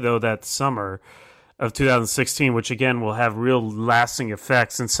away though that summer of 2016, which again will have real lasting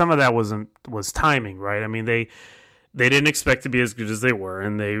effects, and some of that was timing, right? I mean, they didn't expect to be as good as they were,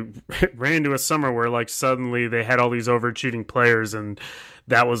 and they ran into a summer where like suddenly they had all these overachieving players, and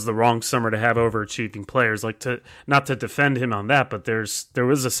that was the wrong summer to have overachieving players. Like, to not to defend him on that, but there was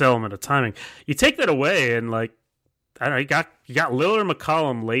this element of timing. You take that away, and like, I don't know, you got Lillard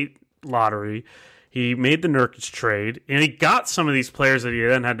McCollum late lottery. He made the Nurkic trade, and he got some of these players that he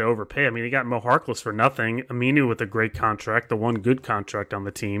then had to overpay. I mean, he got Mo Harkless for nothing, Aminu with a great contract, the one good contract on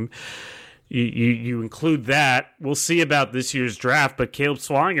the team. You include that. We'll see about this year's draft, but Caleb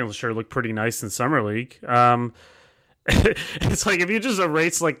Swanigan sure looked pretty nice in Summer League. It's like, if you just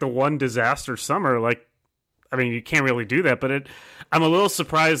erase like the one disaster summer, like, I mean, you can't really do that, but I'm a little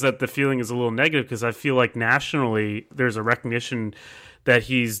surprised that the feeling is a little negative, because I feel like nationally there's a recognition that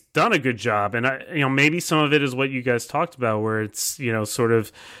he's done a good job. And maybe some of it is what you guys talked about, where it's, sort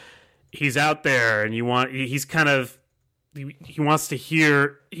of, he's out there and he wants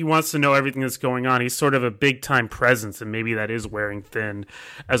to know everything that's going on. He's sort of a big time presence, and maybe that is wearing thin,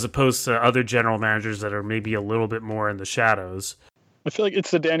 as opposed to other general managers that are maybe a little bit more in the shadows. I feel like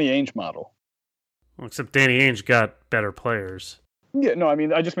it's the Danny Ainge model. Well, except Danny Ainge got better players. Yeah, no, I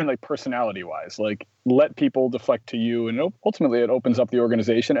mean, I just mean like personality-wise. Like, let people deflect to you, and ultimately it opens up the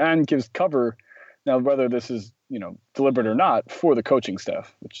organization and gives cover. Now, whether this is, deliberate or not, for the coaching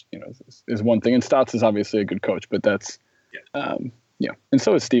staff, which, is one thing. And Stotts is obviously a good coach, but that's, and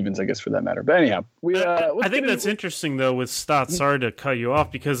so is Stevens, I guess, for that matter. But anyhow, I think that's interesting, though, with Stotts. Sorry to cut you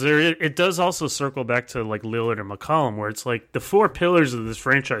off, because it does also circle back to like Lillard and McCollum, where it's like the four pillars of this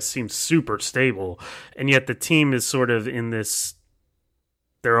franchise seem super stable, and yet the team is sort of in this,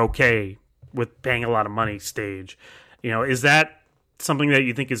 they're okay with paying a lot of money stage. Is that something that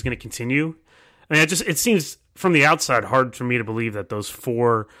you think is going to continue? I mean, it seems from the outside hard for me to believe that those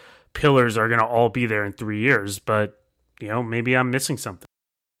four pillars are going to all be there in 3 years, but maybe I'm missing something.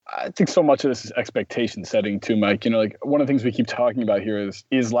 I think so much of this is expectation setting too, Mike. Like one of the things we keep talking about here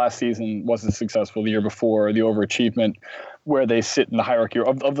is last season wasn't successful, the year before, the overachievement, where they sit in the hierarchy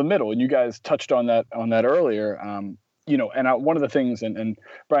of the middle. And you guys touched on that earlier. And one of the things, and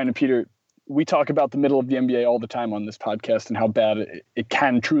Brian and Peter, we talk about the middle of the NBA all the time on this podcast and how bad it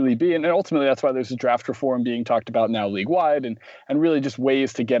can truly be. And ultimately, that's why there's a draft reform being talked about now league-wide, and really just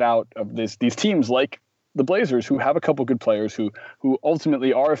ways to get out of these teams like the Blazers, who have a couple good players who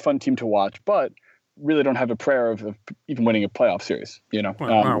ultimately are a fun team to watch, but really don't have a prayer of even winning a playoff series. Well.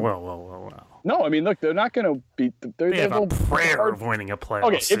 No, I mean, look, they're not going to beat. They have a prayer of winning a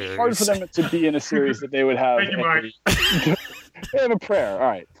playoff series. It's hard for them to be in a series that they would have. Thank you, Mike. They have a prayer. All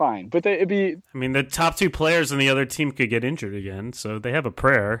right, fine. But it'd be... I mean, the top two players in the other team could get injured again, so they have a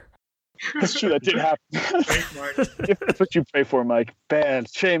prayer. That's true. That did happen. Thanks, Mike. If that's what you pray for, Mike.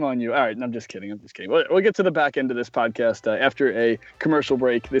 Bad. Shame on you. All right, I'm just kidding. We'll get to the back end of this podcast after a commercial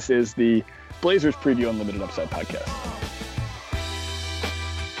break. This is the Blazers Preview Unlimited Upside podcast.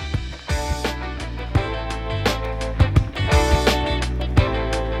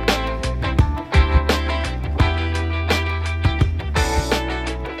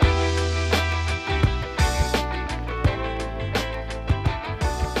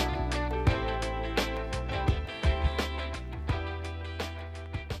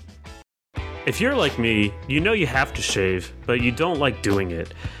 If you're like me, you have to shave, but you don't like doing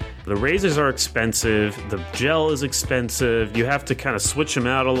it. The razors are expensive, the gel is expensive, you have to kind of switch them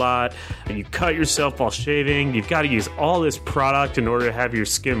out a lot, and you cut yourself while shaving, you've got to use all this product in order to have your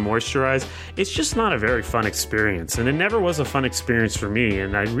skin moisturized. It's just not a very fun experience, and it never was a fun experience for me,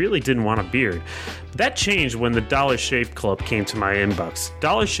 and I really didn't want a beard. That changed when the Dollar Shave Club came to my inbox.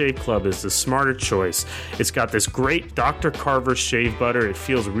 Dollar Shave Club is the smarter choice. It's got this great Dr. Carver shave butter. It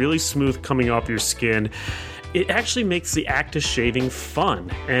feels really smooth coming off your skin. It actually makes the act of shaving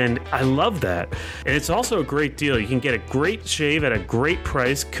fun, and I love that. And it's also a great deal. You can get a great shave at a great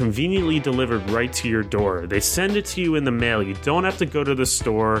price, conveniently delivered right to your door. They send it to you in the mail. You don't have to go to the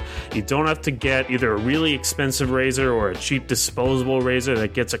store. You don't have to get either a really expensive razor or a cheap disposable razor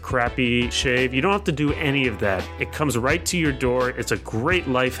that gets a crappy shave. You don't have to do any of that. It comes right to your door. It's a great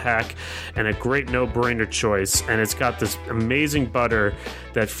life hack and a great no-brainer choice, and it's got this amazing butter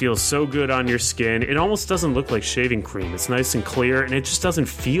that feels so good on your skin. It almost doesn't look like shaving cream. It's nice and clear, and it just doesn't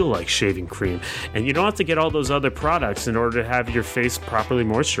feel like shaving cream. And you don't have to get all those other products in order to have your face properly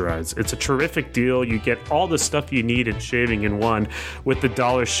moisturized. It's a terrific deal. You get all the stuff you need in shaving in one with the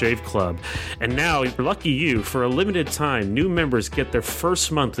Dollar Shave Club. And now, lucky you, for a limited time, new members get their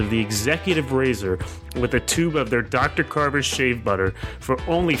first month of the Executive Razor with a tube of their Dr. Carver shave butter for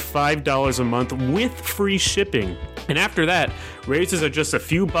only $5 a month with free shipping. And after that, razors are just a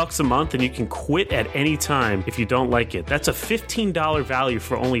few bucks a month, and you can quit at any time if you don't like it. That's a $15 value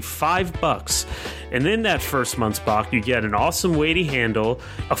for only $5. And in that first month's box, you get an awesome weighty handle,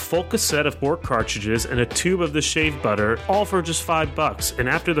 a full cassette of more cartridges, and a tube of the shave butter, all for just $5. And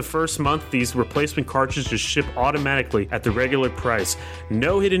after the first month, these replacement cartridges ship automatically at the regular price.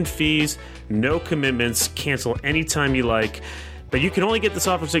 No hidden fees, no commitments, cancel anytime you like. But you can only get this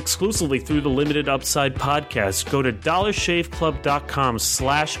offer exclusively through the Limited Upside podcast. Go to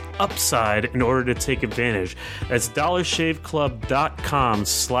dollarshaveclub.com/upside in order to take advantage. That's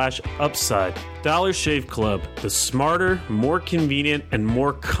dollarshaveclub.com/upside. Dollar Shave Club, the smarter, more convenient, and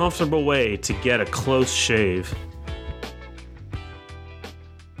more comfortable way to get a close shave.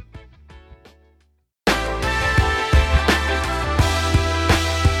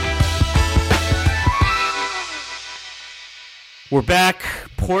 We're back.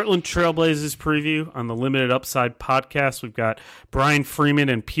 Portland Trailblazers preview on the Limited Upside podcast. We've got Brian Freeman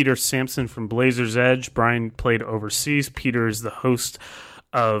and Peter Sampson from Blazers Edge. Brian played overseas. Peter is the host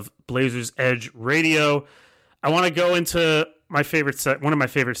of Blazers Edge Radio. I want to go into my favorite one of my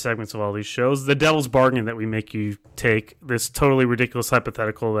favorite segments of all these shows, the devil's bargain that we make you take, this totally ridiculous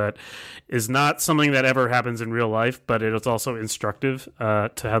hypothetical that is not something that ever happens in real life, but it's also instructive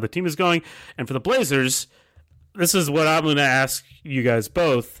to how the team is going. And for the Blazers, this is what I'm going to ask you guys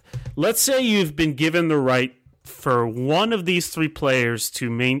both. Let's say you've been given the right for one of these three players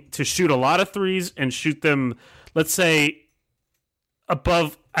to shoot a lot of threes and shoot them, let's say,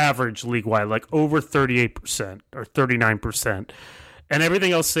 above average league-wide, like over 38% or 39%, and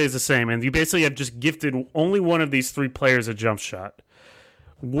everything else stays the same, and you basically have just gifted only one of these three players a jump shot.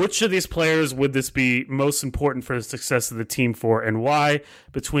 Which of these players would this be most important for the success of the team for, and why?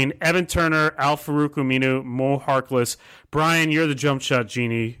 Between Evan Turner, Al-Farouq Aminu, Mo Harkless. Brian, you're the jump shot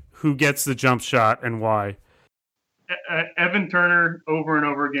genie. Who gets the jump shot and why? Evan Turner over and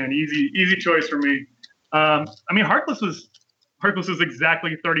over again. Easy choice for me. I mean, Harkless was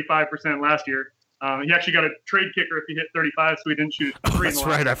exactly 35% last year. He actually got a trade kicker if he hit 35, so he didn't shoot. That's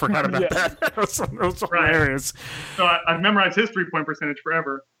right. I forgot about that. That was hilarious. So I've memorized his 3-point percentage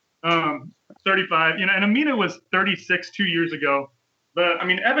forever. 35, and Aminu was 36 2 years ago. But I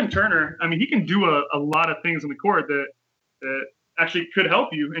mean, Evan Turner, he can do a lot of things on the court that actually could help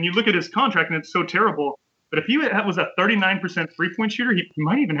you. And you look at his contract, and it's so terrible. But if he was a 39% 3-point shooter, he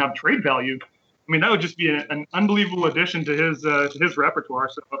might even have trade value. I mean, that would just be an unbelievable addition to his repertoire.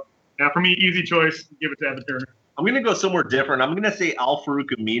 So, yeah, for me, easy choice. Give it to Evan Turner. I'm going to go somewhere different. I'm going to say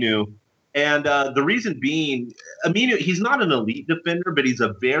Al-Farouq Aminu. And the reason being, Aminu, he's not an elite defender, but he's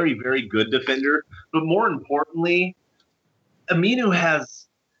a very, very good defender. But more importantly, Aminu has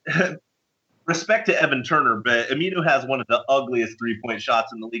respect to Evan Turner, but Aminu has one of the ugliest 3-point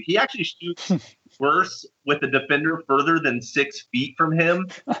shots in the league. He actually shoots worse with a defender further than 6 feet from him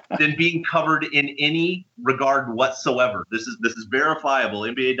than being covered in any regard whatsoever. This is verifiable.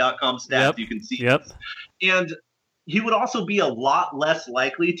 NBA.com stats. Yep. You can see. Yep. This. And he would also be a lot less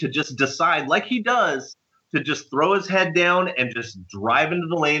likely to just decide, like he does, to just throw his head down and just drive into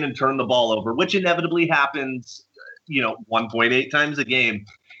the lane and turn the ball over, which inevitably happens, 1.8 times a game.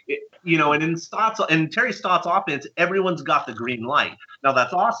 And in Terry Stott's offense, everyone's got the green light. Now,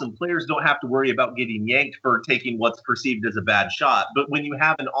 that's awesome. Players don't have to worry about getting yanked for taking what's perceived as a bad shot. But when you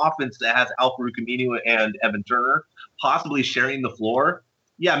have an offense that has Al-Farouq Aminu and Evan Turner possibly sharing the floor,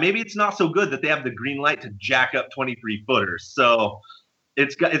 yeah, maybe it's not so good that they have the green light to jack up 23-footers. So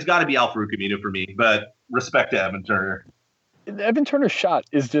it's got to be Al-Farouq Aminu for me, but respect to Evan Turner. Evan Turner's shot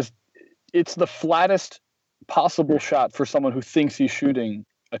is it's the flattest possible shot for someone who thinks he's shooting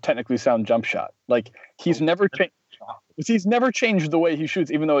a technically sound jump shot. Like he's never changed the way he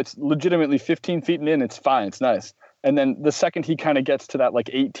shoots, even though it's legitimately 15 feet and in, it's fine. It's nice. And then the second he kind of gets to that like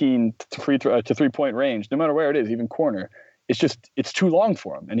 18 to 3-point range, no matter where it is, even corner, it's too long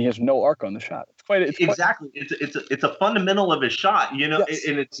for him, and he has no arc on the shot. It's a fundamental of his shot, yes.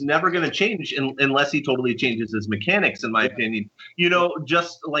 And it's never going to change unless he totally changes his mechanics, in my opinion.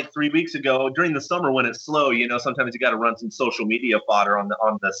 Just like 3 weeks ago during the summer when it's slow, sometimes you got to run some social media fodder on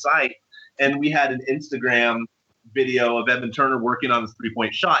the site, and we had an Instagram video of Evan Turner working on his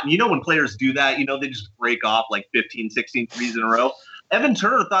 3-point shot. And when players do that, they just break off like 15, 16 threes in a row. Evan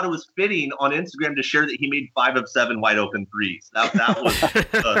Turner thought it was fitting on Instagram to share that he made 5 of 7 wide open threes. That was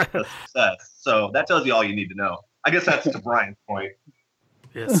a success. So that tells you all you need to know. I guess that's to Brian's point.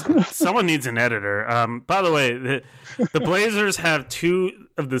 Yes, someone needs an editor. By the way, the Blazers have 2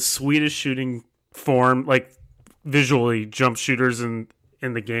 of the sweetest shooting form, like visually jump shooters in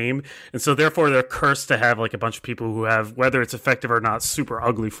the game, and so therefore they're cursed to have like a bunch of people who have, whether it's effective or not, super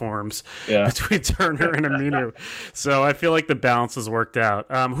ugly forms between Turner and Aminu. So I feel like the balance has worked out.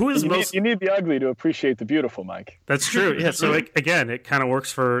 You need the ugly to appreciate the beautiful, Mike. That's true. Yeah. So it kind of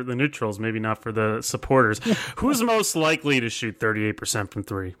works for the neutrals, maybe not for the supporters. Who's most likely to shoot 38% from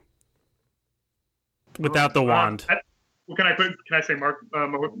 3 without the wand? Can I say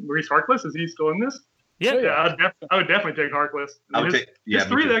Maurice Harkless? Is he still in this? Yeah. I would definitely take Harkless. His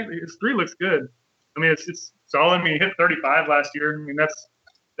 3 looks good. I mean, it's solid. I mean, he hit 35 last year. I mean,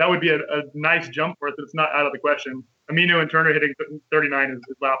 that would be a nice jump for it. It's not out of the question. Aminu and Turner hitting 39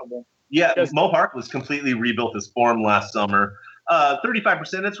 is laughable. Yeah, Mo Harkless completely rebuilt his form last summer.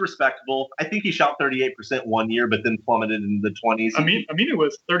 35%, it's respectable. I think he shot 38% one year, but then plummeted in the 20s. Aminu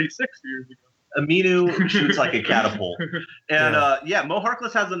was 36 years ago. Aminu shoots like a catapult. And Mo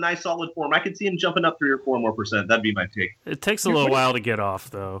Harkless has a nice solid form. I could see him jumping up 3 or 4 more %. That'd be my take. It takes a little while to get off,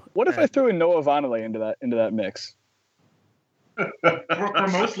 though. What if I threw in Noah Vonleh into that mix? We're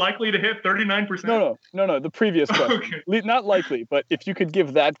most likely to hit 39%? No, the previous one. Okay. Not likely, but if you could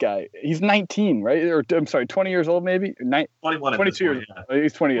give that guy, he's 19, right? Or I'm sorry, 20 years old maybe? 21 22 years old.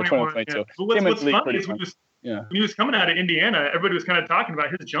 He's 20, 22. Yeah. What's funny is Yeah. When he was coming out of Indiana, everybody was kind of talking about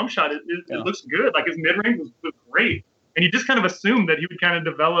his jump shot. It looks good. Like his mid-range was great. And you just kind of assumed that he would kind of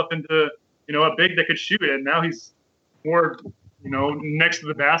develop into, a big that could shoot it. And now he's more, next to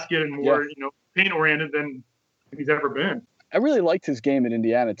the basket and more, paint-oriented than he's ever been. I really liked his game in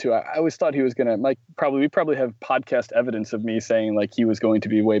Indiana too. I always thought he was going to, we probably have podcast evidence of me saying like he was going to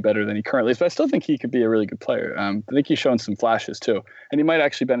be way better than he currently is, but I still think he could be a really good player. I think he's shown some flashes too. And he might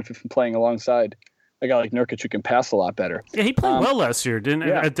actually benefit from playing alongside a guy like Nurkic who can pass a lot better. Yeah, he played well last year, didn't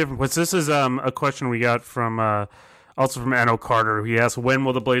he? At different points. This is a question we got from also from Anno Carter. He asked, when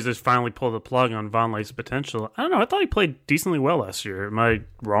will the Blazers finally pull the plug on Vonleh's potential? I don't know. I thought he played decently well last year. Am I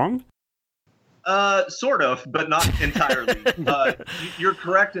wrong? Sort of, but not entirely. You're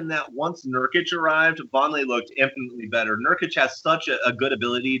correct in that once Nurkic arrived, Vonleh looked infinitely better. Nurkic has such a good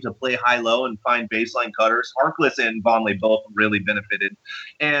ability to play high-low and find baseline cutters. Harkless and Vonleh both really benefited.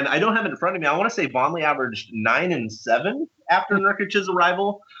 And I don't have it in front of me. I want to say Vonleh averaged 9 and 7 after Nurkic's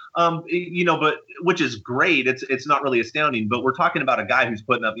arrival. But which is great. It's not really astounding, but we're talking about a guy who's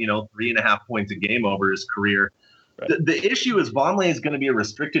putting up, 3.5 points a game over his career. Right. The issue is Vonleh is going to be a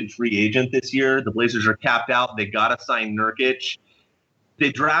restricted free agent this year. The Blazers are capped out. They got to sign Nurkic.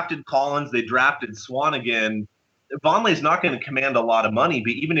 They drafted Collins. They drafted Swanigan. Vonleh is not going to command a lot of money,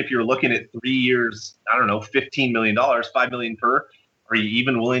 but even if you're looking at 3 years, I don't know, $15 million, $5 million per, are you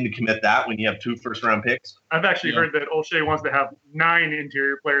even willing to commit that when you have 2 first-round picks? I've actually heard that Olshey wants to have 9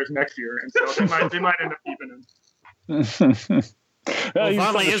 interior players next year, and so they might end up keeping him. Well,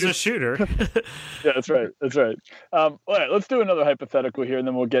 Vonleh is a shooter. Yeah, that's right. All right, let's do another hypothetical here, and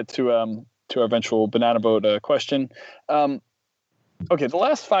then we'll get to our eventual banana boat question. Okay, the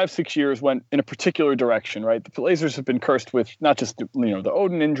last 5-6 years went in a particular direction, right? The Blazers have been cursed with not just the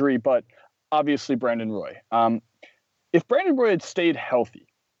Oden injury, but obviously Brandon Roy. If Brandon Roy had stayed healthy,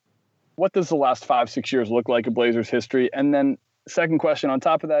 what does the last 5-6 years look like in Blazers history? And then second question on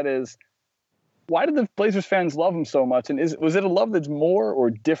top of that is, why did the Blazers fans love him so much? And was it a love that's more or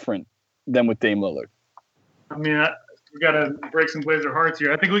different than with Dame Lillard? I mean, we got to break some Blazer hearts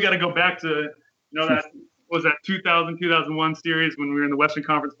here. I think we got to go back to, that was that 2000-2001 series when we were in the Western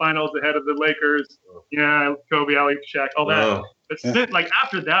Conference Finals ahead of the Lakers. Yeah, Kobe, Ali, Shaq, all that. Whoa. But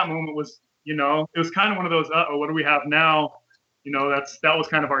after that moment was, it was kind of one of those, what do we have now? That was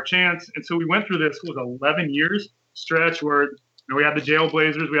kind of our chance. And so we went through this, 11 years stretch where we had the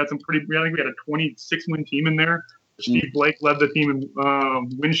Jailblazers. We had I think we had a 26-win team in there. Steve Blake led the team in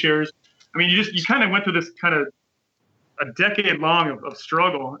win shares. I mean, you kind of went through this kind of a decade long of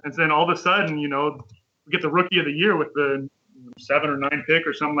struggle. And then all of a sudden, we get the rookie of the year with the 7 or 9 pick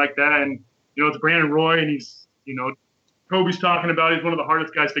or something like that. And, it's Brandon Roy, and he's, Kobe's talking about he's one of the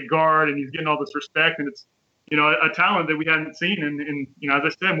hardest guys to guard, and he's getting all this respect. And it's, a talent that we hadn't seen in as I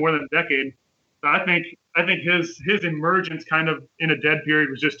said, more than a decade. So I think his emergence kind of in a dead period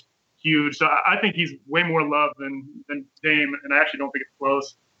was just huge. So I think he's way more loved than Dame, and I actually don't think it's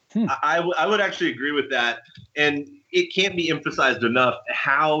close. I would actually agree with that. And it can't be emphasized enough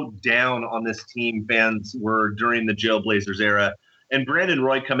how down on this team fans were during the Jailblazers era. And Brandon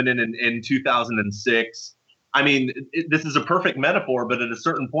Roy coming in 2006, I mean, this is a perfect metaphor, but at a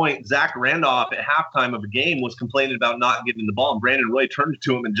certain point, Zach Randolph at halftime of a game was complaining about not getting the ball, and Brandon Roy turned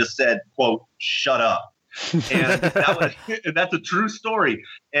to him and just said, quote, "Shut up." And that's a true story.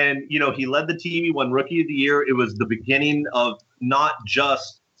 And, he led the team. He won Rookie of the Year. It was the beginning of not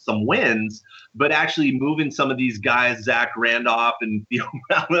just some wins, but actually moving some of these guys, Zach Randolph and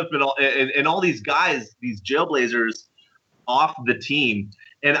and all these guys, these Jailblazers, off the team.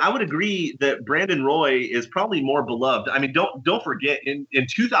 And I would agree that Brandon Roy is probably more beloved. I mean, don't forget, in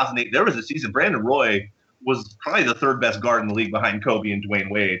 2008, there was a season, Brandon Roy was probably the 3rd best guard in the league behind Kobe and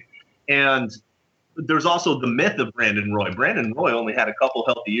Dwayne Wade. And there's also the myth of Brandon Roy. Brandon Roy only had a couple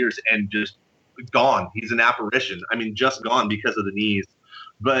healthy years and just gone. He's an apparition. I mean, just gone because of the knees.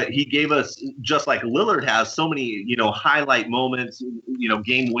 But he gave us, just like Lillard has, so many, highlight moments,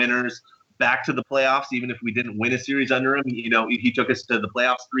 game winners, back to the playoffs. Even if we didn't win a series under him, he took us to the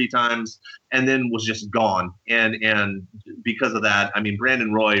playoffs 3 times and then was just gone. And because of that, I mean,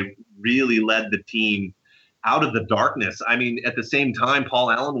 Brandon Roy really led the team out of the darkness. I mean, at the same time,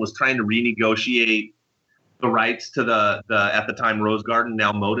 Paul Allen was trying to renegotiate the rights to the at the time Rose Garden,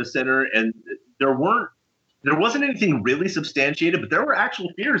 now Moda Center, and there wasn't anything really substantiated, but there were actual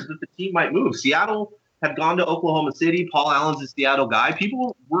fears that the team might move. Seattle had gone to Oklahoma City. Paul Allen's a Seattle guy.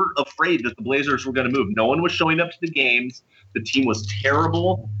 People were afraid that the Blazers were going to move. No one was showing up to the games. The team was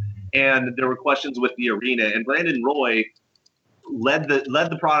terrible, and there were questions with the arena. And Brandon Roy led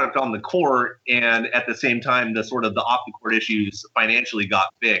the product on the court, and at the same time, the off the court issues financially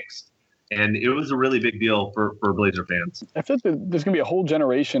got fixed. And it was a really big deal for Blazer fans. I feel like there's going to be a whole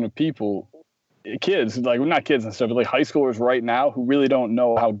generation of people, kids, like not kids and stuff, but like high schoolers right now who really don't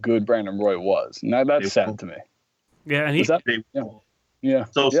know how good Brandon Roy was. And that's sad to me. Yeah, and Smooth,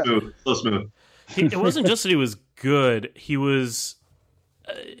 so smooth. It wasn't just that he was good. He was.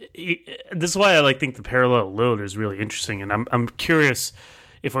 This is why I think the parallel to Lillard is really interesting, and I'm curious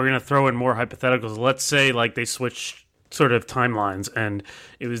if we're going to throw in more hypotheticals. Let's say like they switched sort of timelines, and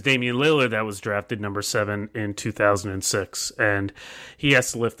it was Damian Lillard that was drafted number 7 in 2006, and he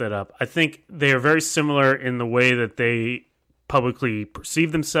has to lift that up. I think they are very similar in the way that they publicly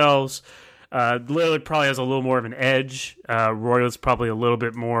perceive themselves. Lillard probably has a little more of an edge. Roy was probably a little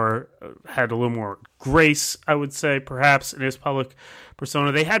bit more, had a little more grace, I would say, perhaps, in his public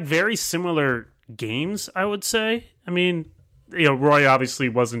persona. They had very similar games, I would say. I mean, Roy obviously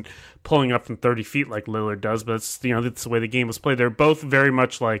wasn't pulling up from 30 feet like Lillard does, but it's, that's the way the game was played. They're both very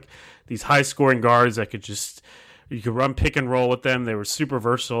much like these high-scoring guards that you could run pick and roll with them. They were super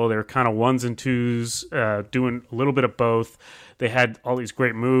versatile. They were kind of ones and twos, doing a little bit of both. They had all these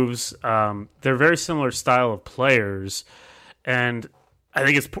great moves. They're very similar style of players, and I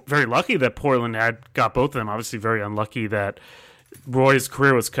think it's very lucky that Portland got both of them. Obviously, very unlucky that Roy's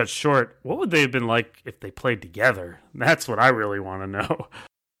career was cut short. What would they have been like if they played together? That's what I really want to know.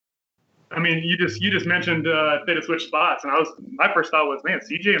 I mean, you just mentioned they had switched spots, and my first thought was, man,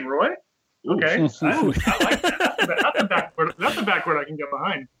 CJ and Roy. Okay, I like that. That's a backcourt I can get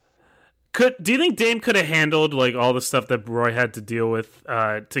behind. Do you think Dame could have handled like all the stuff that Roy had to deal with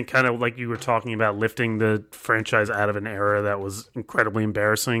to kind of, like you were talking about, lifting the franchise out of an era that was incredibly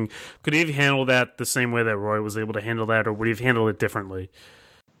embarrassing? Could he have handled that the same way that Roy was able to handle that, or would he have handled it differently?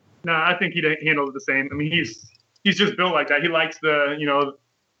 No, I think he'd handled it the same. I mean, he's just built like that. He likes the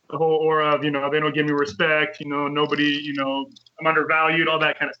whole aura of, they don't give me respect, nobody, I'm undervalued, all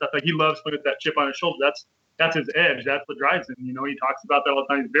that kind of stuff. Like, he loves putting that chip on his shoulder. That's his edge. That's what drives him. He talks about that all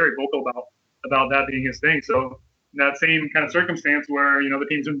the time. He's very vocal about that being his thing. So in that same kind of circumstance where, the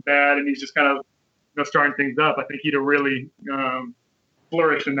team's been bad and he's just kind of, starting things up, I think he'd have really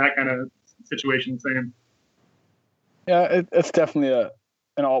flourished in that kind of situation. Same. Yeah, it's definitely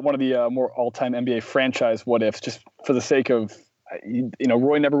one of the more all-time NBA franchise what ifs, just for the sake of,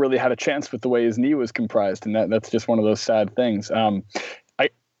 Roy never really had a chance with the way his knee was comprised, and that's just one of those sad things.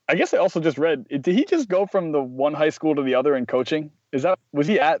 I guess I also just read, did he just go from the one high school to the other in coaching? Was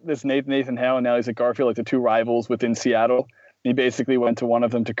he at this Nathan Hale, and now he's at Garfield, like the two rivals within Seattle? He basically went to one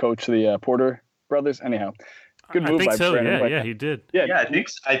of them to coach the Porter brothers. Anyhow, good move by Brandon. Yeah, he did. Yeah, I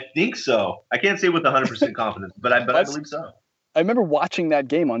think so. I can't say with 100% confidence, but I believe so. I remember watching that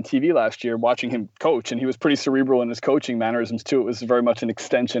game on TV last year, watching him coach, and he was pretty cerebral in his coaching mannerisms too. It was very much an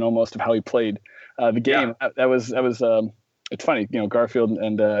extension almost of how he played the game. Yeah. That was. It's funny, Garfield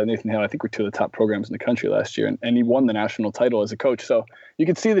and Nathan Hale, I think, were two of the top programs in the country last year, and he won the national title as a coach. So you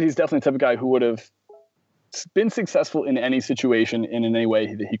can see that he's definitely the type of guy who would have been successful in any situation in any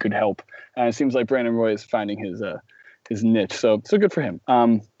way that he could help. And it seems like Brandon Roy is finding his niche. So good for him.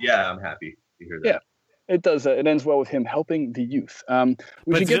 Yeah, I'm happy to hear that. Yeah. It does. It ends well with him helping the youth.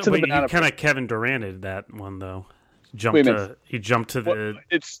 We should get to the banana. Kind of Kevin Duranted that one though. He jumped to the.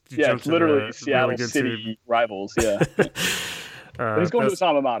 It's literally Seattle City rivals. Yeah. But he's going to his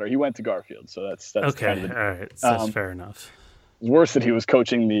alma mater. He went to Garfield, so that's okay. Kind of all right, so that's fair enough. It's worse that he was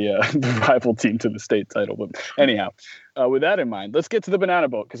coaching the rival team to the state title. But anyhow, with that in mind, let's get to the banana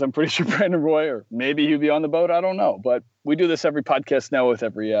boat, because I'm pretty sure Brandon Roy, or maybe he'd be on the boat. I don't know. But we do this every podcast now with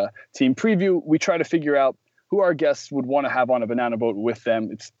every team preview. We try to figure out who our guests would want to have on a banana boat with them.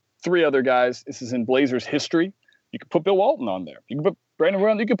 It's 3 other guys. This is in Blazers history. You could put Bill Walton on there. You can put Brandon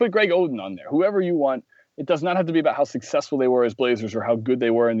Roy on. You could put Greg Oden on there. Whoever you want. It does not have to be about how successful they were as Blazers or how good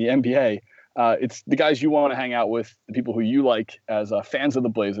they were in the NBA. It's the guys you want to hang out with, the people who you like as fans of the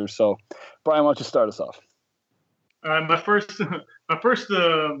Blazers. So, Brian, why don't you start us off? My first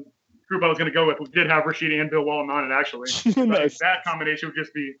group I was going to go with did have Rasheed and Bill Walton on it, actually. Nice. That combination would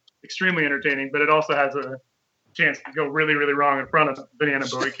just be extremely entertaining, but it also has a chance to go really, really wrong in front of the banana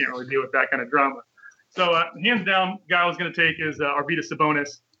boat. You can't really deal with that kind of drama. So, hands down, guy I was going to take is Arvydas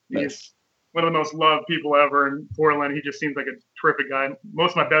Sabonis. He's one of the most loved people ever in Portland. He just seems like a terrific guy.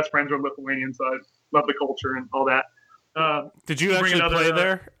 Most of my best friends are Lithuanian, so I love the culture and all that. Did you actually play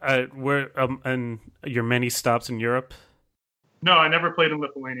there? Where and your many stops in Europe? No, I never played in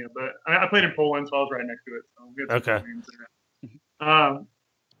Lithuania, but I played in Poland, so I was right next to it. So we had some games there.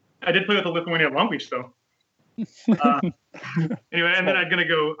 I did play with the Lithuania at Long Beach, though. Anyway, and then I'm gonna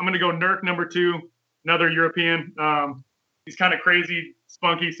go Nurk number 2, another European. He's kind of crazy,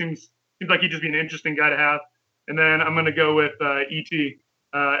 spunky, seems like he'd just be an interesting guy to have. And then I'm gonna go with ET,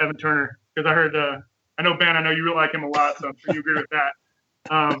 Evan Turner. because I heard I know Ben, I know you really like him a lot, so I'm sure you agree with that.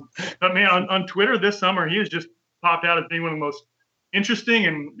 But man, on Twitter this summer, he has just popped out as being one of the most interesting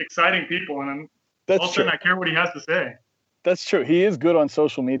and exciting people, and all of a sudden I care what he has to say. That's true. He is good on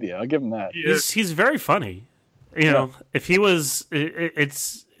social media. I'll give him that. He's very funny. You know, if he was,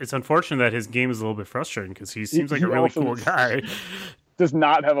 it's unfortunate that his game is a little bit frustrating because he seems like a really cool guy. Does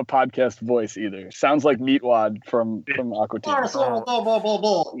not have a podcast voice either. Sounds like Meatwad from Aqua Teen.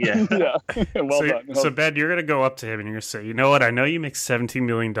 Yeah. Well done. So Ben, you're gonna go up to him and you're gonna say, you know what? I know you make $17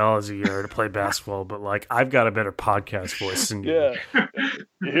 million a year to play basketball, but like I've got a better podcast voice than you. Yeah.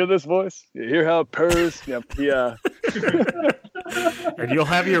 You hear this voice? You hear how it purrs? Yep. Yeah. And you'll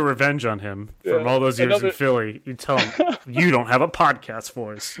have your revenge on him from all those years in Philly. You tell him you don't have a podcast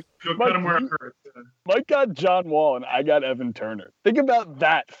voice. You'll cut him where it hurts. Mike got John Wall and I got Evan Turner. Think about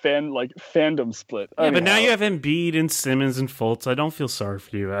that fandom split. Yeah, but now you have Embiid and Simmons and Fultz. I don't feel sorry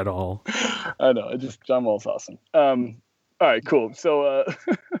for you at all. I know. John Wall's awesome. All right, cool. So,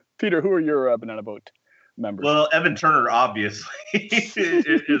 Peter, who are your Banana Boat members? Well, Evan Turner obviously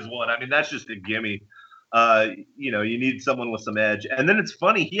is one. I mean, that's just a gimme. You need someone with some edge. And then it's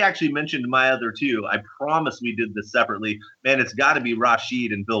funny, he actually mentioned my other two. I promise we did this separately. Man, it's got to be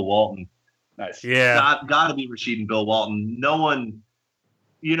Rasheed and Bill Walton. Nice. Yeah. Got to be Rasheed and Bill Walton. No one,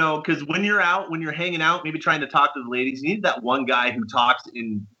 because when you're hanging out, maybe trying to talk to the ladies, you need that one guy who talks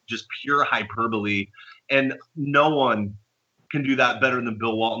in just pure hyperbole. And no one can do that better than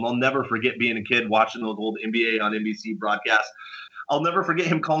Bill Walton. I'll never forget being a kid watching those old NBA on NBC broadcasts. I'll never forget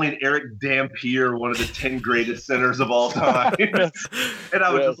him calling Eric Dampier one of the 10 greatest centers of all time. And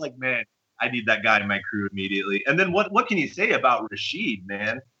I was just like, man, I need that guy in my crew immediately. And then what can you say about Rasheed,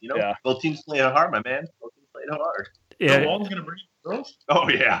 man? Both teams playing hard, my man. Both teams playing hard. Yeah. So Walton's going to bring girls? Oh,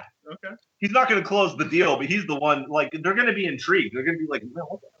 yeah. Okay. He's not going to close the deal, but he's the one, they're going to be intrigued. They're going to be like, man,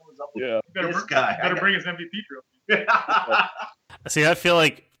 what the hell is up with this guy? Got to bring his MVP trophy. See, I feel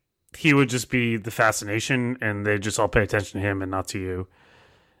like he would just be the fascination and they just all pay attention to him and not to you.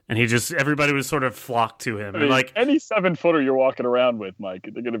 And everybody would sort of flock to him. I mean, and any 7-footer you're walking around with, Mike,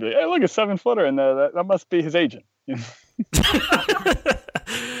 they're going to be like, hey, look, a 7-footer, and that must be his agent.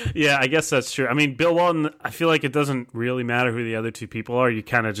 Yeah, I guess that's true. I mean, Bill Walton, I feel like it doesn't really matter who the other two people are. You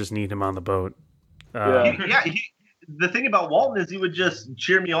kind of just need him on the boat. The thing about Walton is he would just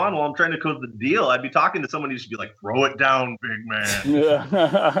cheer me on while I'm trying to close the deal. I'd be talking to someone who'd just be like, throw it down, big man.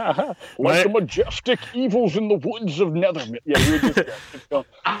 Yeah. Like the majestic evils in the woods of Nethermit. Yeah, you would just go.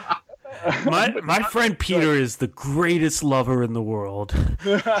 My friend Peter is the greatest lover in the world.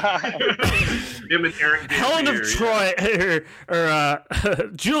 Him and Eric Helen of Troy or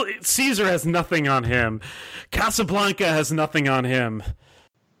Julius Caesar has nothing on him. Casablanca has nothing on him.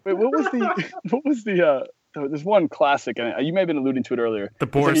 Wait, what was the there's one classic, and you may have been alluding to it earlier. The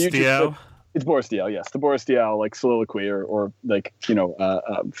Boris Diaw. It's Boris Diaw, yes. The Boris Diaw soliloquy or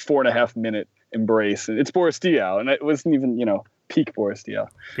 4.5 minute embrace. It's Boris Diaw, and it wasn't even peak Boris Diaw.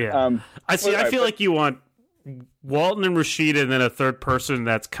 Yeah. I feel like you want Walton and Rasheed, and then a third person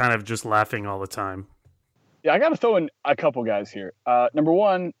that's kind of just laughing all the time. Yeah, I got to throw in a couple guys here. Number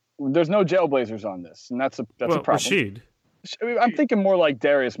one, there's no Jailblazers on this, and that's a problem. Rasheed. I'm thinking more like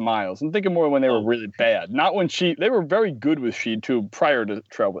Darius Miles. I'm thinking more when they were really bad. Not when they were very good with Sheed too prior to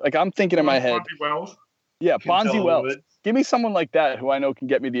Trailblazer. Like I'm thinking in my head. Bonzi Wells. Yeah, Bonzi Wells. Give me someone like that who I know can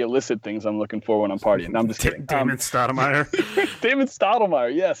get me the illicit things I'm looking for when I'm partying. No, I'm just kidding. Damon Stoudemire. Damon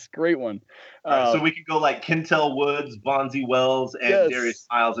Stoudemire, yes, great one. So we could go like Kentel Woods, Bonzi Wells, and Darius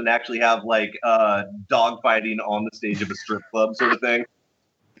Miles, and actually have like dog fighting on the stage of a strip club sort of thing.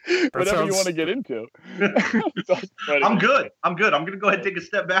 Whatever you want to get into. I'm good. I'm going to go ahead and take a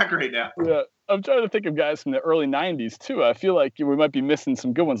step back right now. Yeah, I'm trying to think of guys from the early 90s, too. I feel like we might be missing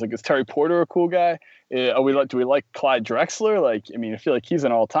some good ones. Like, is Terry Porter a cool guy? Do we like Clyde Drexler? I feel like he's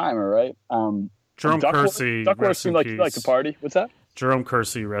an all-timer, right? Jerome Kersey. Duckworth seemed like he liked to party. What's that? Jerome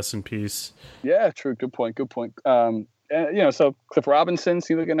Kersey, rest in peace. Yeah, true. Good point. So Cliff Robinson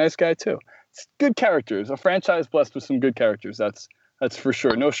seemed like a nice guy, too. It's good characters. A franchise blessed with some good characters. That's for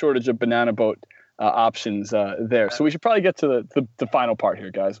sure. No shortage of banana boat options there. So we should probably get to the final part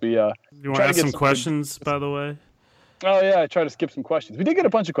here, guys. You want to ask some questions, by the way? Oh, yeah. I tried to skip some questions. We did get a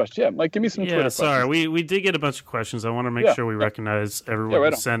bunch of questions. Yeah, Mike, give me some Twitter sorry. questions. We did get a bunch of questions. I want to make sure we recognize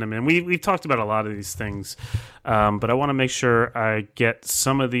everyone who sent them in. We've talked about a lot of these things, but I want to make sure I get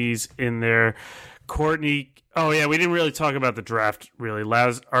some of these in there. Courtney... Oh, yeah, we didn't really talk about the draft, really.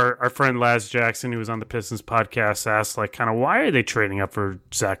 Our friend Laz Jackson, who was on the Pistons podcast, asked, why are they trading up for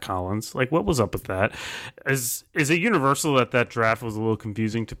Zach Collins? What was up with that? Is it universal that draft was a little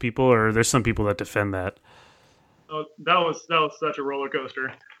confusing to people, or there's some people that defend that? Oh, that was such a roller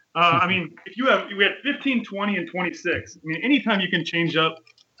coaster. I mean, we had 15, 20, and 26. I mean, anytime you can change up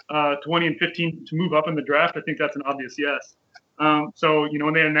 20 and 15 to move up in the draft, I think that's an obvious yes. So,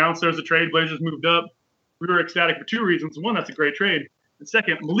 when they announced there was a trade, Blazers moved up. We were ecstatic for two reasons. One, that's a great trade. And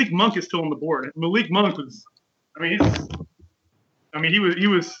second, Malik Monk is still on the board. Malik Monk was, he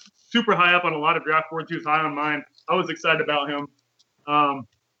was super high up on a lot of draft boards. He was high on mine. I was excited about him.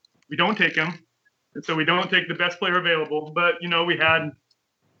 We don't take him, and so we don't take the best player available. But we had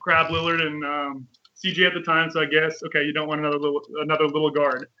Crab, Lillard, and CJ at the time. So I guess you don't want another little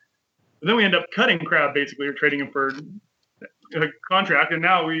guard. But then we end up cutting Crab basically, or trading him for a contract. And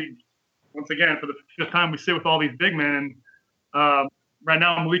now we, once again, for the fifth time, we sit with all these big men. And right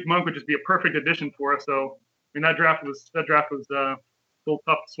now, Malik Monk would just be a perfect addition for us. So that draft was a little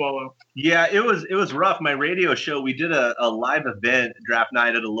tough to swallow. Yeah, it was rough. My radio show, we did a live event draft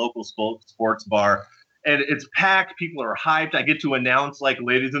night at a local sports bar, and it's packed. People are hyped. I get to announce,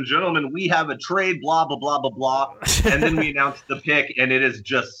 ladies and gentlemen, we have a trade, blah, blah, blah, blah, blah. And then we announce the pick, and it is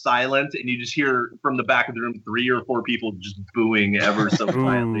just silent. And you just hear from the back of the room 3 or 4 people just booing ever so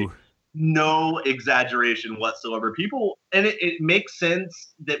quietly. No exaggeration whatsoever. People, and it makes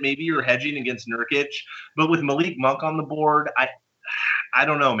sense that maybe you're hedging against Nurkic, but with Malik Monk on the board, I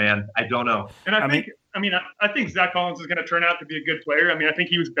don't know, man. I don't know. And I think Zach Collins is going to turn out to be a good player. I think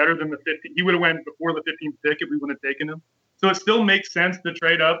he was better than the 15. He would have went before the 15th pick if we wouldn't have taken him. So it still makes sense to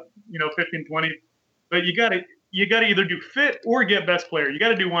trade up, 15, 20. But you got to either do fit or get best player. You got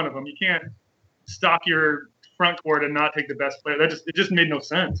to do one of them. You can't stock your front court and not take the best player. It just made no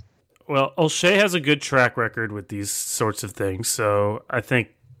sense. Well, O'Shea has a good track record with these sorts of things, so I think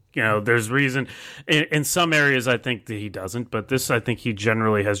there's reason. In some areas, I think that he doesn't, but this, I think he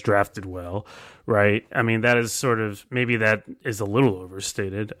generally has drafted well, right? That is maybe that is a little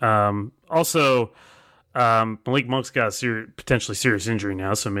overstated. Also, Malik Monk's got a potentially serious injury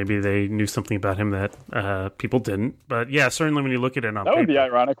now, so maybe they knew something about him that people didn't. But yeah, certainly when you look at it on that paper, would be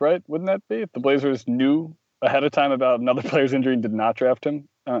ironic, right? Wouldn't that be if the Blazers knew ahead of time about another player's injury and did not draft him?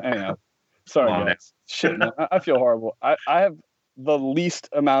 Anyhow, sorry, guys. Shit, man. I feel horrible. I have the least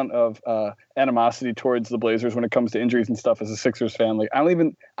amount of animosity towards the Blazers when it comes to injuries and stuff as a Sixers fan.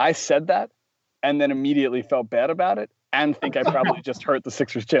 I said that and then immediately felt bad about it and think I probably just hurt the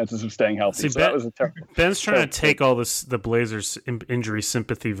Sixers' chances of staying healthy. See, that was a terrible. Ben's trying to take all the Blazers injury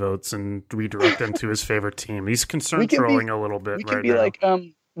sympathy votes and redirect them to his favorite team. He's concerned trolling a little bit right now.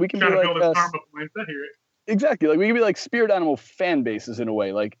 We can be like karma points. I hear it. Exactly. We can be like spirit animal fan bases in a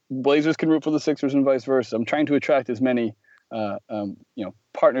way. Like Blazers can root for the Sixers and vice versa. I'm trying to attract as many,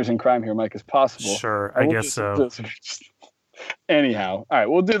 partners in crime here, Mike, as possible. Sure, I guess so. Anyhow, all right,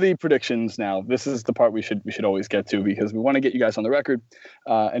 we'll do the predictions now. This is the part we should always get to because we want to get you guys on the record.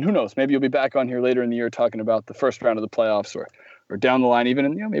 And who knows, maybe you'll be back on here later in the year talking about the first round of the playoffs or down the line, even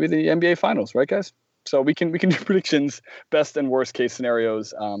in maybe the NBA Finals, right, guys? So we can do predictions, best and worst case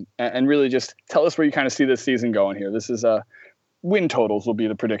scenarios, and really just tell us where you kind of see this season going here. This is win totals will be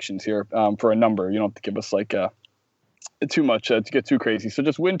the predictions here for a number. You don't have to give us too much to get too crazy. So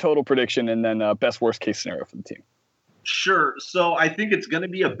just win total prediction and then best worst case scenario for the team. Sure. So I think it's going to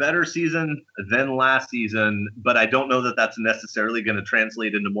be a better season than last season, but I don't know that that's necessarily going to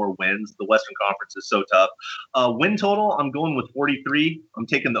translate into more wins. The Western Conference is so tough. Win total, I'm going with 43. I'm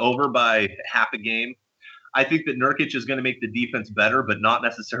taking the over by half a game. I think that Nurkic is going to make the defense better, but not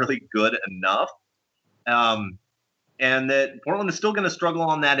necessarily good enough. And that Portland is still going to struggle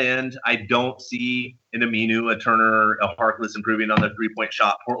on that end. I don't see an Aminu, a Turner, a Harkless improving on their three-point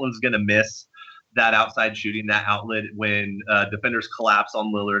shot. Portland's going to miss that outside shooting, that outlet when defenders collapse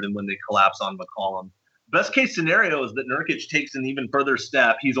on Lillard and when they collapse on McCollum. Best case scenario is that Nurkic takes an even further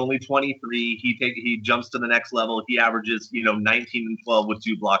step. He's only 23. He jumps to the next level. He averages 19 and 12 with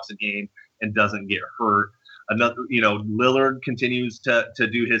 2 blocks a game and doesn't get hurt. Lillard continues to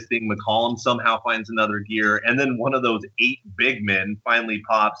do his thing. McCollum somehow finds another gear, and then one of those 8 big men finally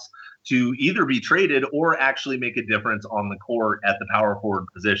pops to either be traded or actually make a difference on the court at the power forward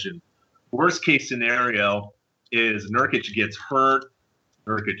position. Worst case scenario is Nurkic gets hurt,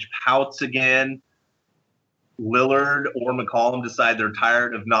 Nurkic pouts again, Lillard or McCollum decide they're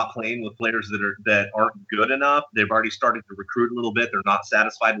tired of not playing with players that aren't good enough. They've already started to recruit a little bit. They're not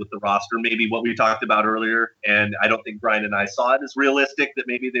satisfied with the roster. Maybe what we talked about earlier, and I don't think Brian and I saw it as realistic, that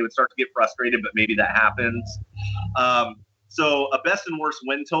maybe they would start to get frustrated, but maybe that happens. So a best and worst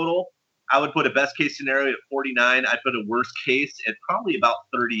win total, I would put a best case scenario at 49. I'd put a worst case at probably about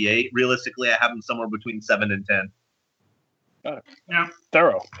 38. Realistically, I have them somewhere between 7 and 10. Yeah.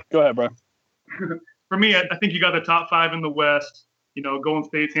 Thorough. Go ahead, bro. For me, I think you got the top 5 in the West. Golden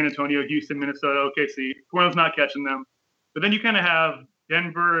State, San Antonio, Houston, Minnesota, OKC. Portland's not catching them. But then you kind of have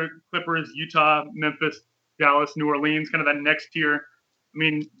Denver, Clippers, Utah, Memphis, Dallas, New Orleans, kind of that next tier. I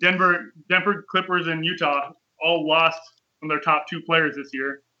mean, Denver, Clippers, and Utah all lost from their top 2 players this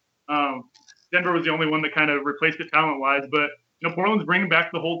year. Denver was the only one that kind of replaced it talent-wise, but Portland's bringing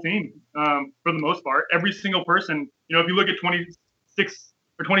back the whole team for the most part. Every single person, if you look at 26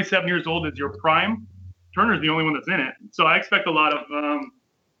 or 27 years old as your prime, Turner's the only one that's in it. So I expect a lot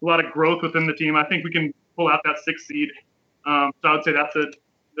of growth within the team. I think we can pull out that 6th seed. So I would say that's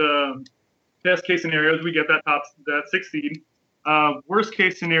the best case scenario is we get that 6th seed. Worst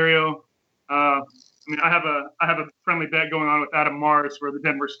case scenario, I mean, I have a friendly bet going on with Adam Mars for the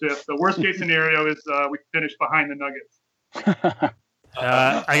Denver Stiff. The worst case scenario is we finish behind the Nuggets.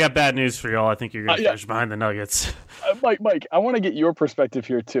 I got bad news for y'all. I think you're going to finish behind the Nuggets. Mike, I want to get your perspective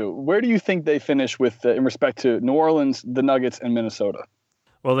here too. Where do you think they finish with in respect to New Orleans, the Nuggets, and Minnesota?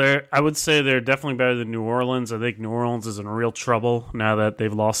 Well, I would say they're definitely better than New Orleans. I think New Orleans is in real trouble now that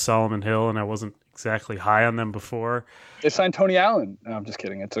they've lost Solomon Hill, and I wasn't exactly high on them before. They signed Tony Allen. No, I'm just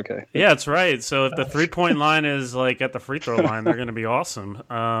kidding. It's okay. Yeah, that's right. So if the 3-point line is like at the free throw line, they're going to be awesome.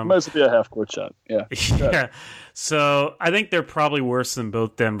 Might as well be a half-court shot. Yeah. Yeah. So I think they're probably worse than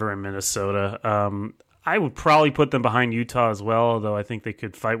both Denver and Minnesota. I would probably put them behind Utah as well, although I think they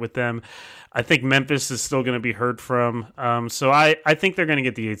could fight with them. I think Memphis is still going to be heard from. So I think they're going to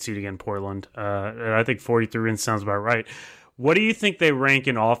get the 8th seed again, Portland. And I think 43 wins sounds about right. What do you think they rank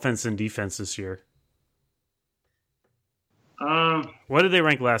in offense and defense this year? What did they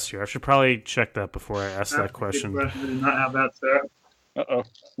rank last year? I should probably check that before I ask that question. I did not have that set. Uh-oh.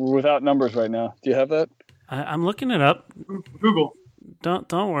 We're without numbers right now. Do you have that? I'm looking it up. Google.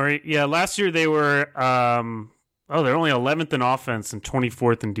 Don't worry. Yeah, last year they were they're only 11th in offense and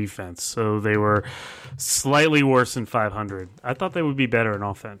 24th in defense. So they were slightly worse than 500. I thought they would be better in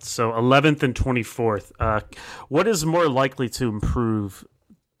offense. So 11th and 24th. What is more likely to improve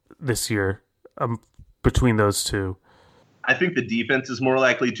this year between those two? I think the defense is more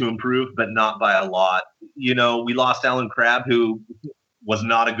likely to improve, but not by a lot. We lost Alan Crabb, who was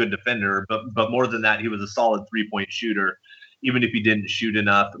not a good defender, but more than that, he was a solid 3-point shooter, even if he didn't shoot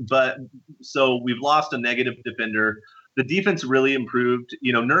enough. But so we've lost a negative defender. The defense really improved.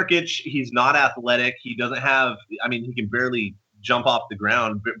 Nurkic, he's not athletic. He doesn't have, he can barely jump off the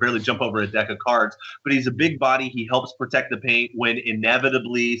ground, barely jump over a deck of cards, but he's a big body. He helps protect the paint when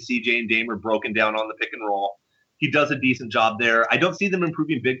inevitably CJ and Dame are broken down on the pick and roll. He does a decent job there. I don't see them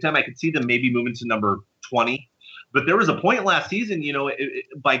improving big time. I could see them maybe moving to number 20. But there was a point last season,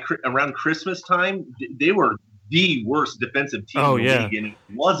 around Christmas time, they were the worst defensive team in the league, and it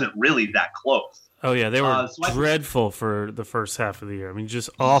wasn't really that close. Oh, yeah, they were dreadful for the first half of the year.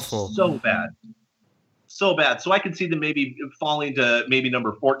 Just awful. So bad. So bad. So I could see them maybe falling to maybe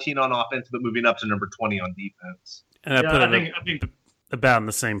number 14 on offense, but moving up to number 20 on defense. And I think about in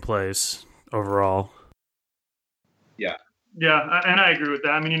the same place overall. Yeah, and I agree with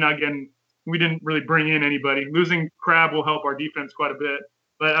that. We didn't really bring in anybody. Losing Crabb will help our defense quite a bit.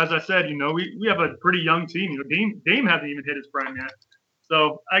 But as I said, we have a pretty young team. Dame hasn't even hit his prime yet.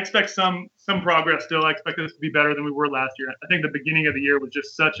 So I expect some progress still. I expect us to be better than we were last year. I think the beginning of the year was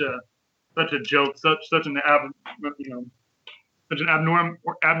just such a joke, such an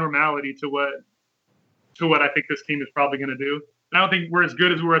abnormality to what I think this team is probably going to do. And I don't think we're as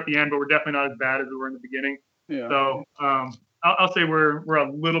good as we were at the end, but we're definitely not as bad as we were in the beginning. Yeah. So I'll say we're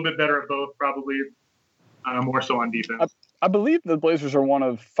a little bit better at both, probably more so on defense. I believe the Blazers are one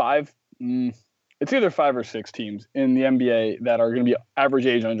of 5. It's either 5 or 6 teams in the NBA that are going to be average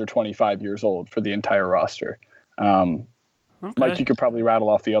age under 25 years old for the entire roster. Okay. Mike, you could probably rattle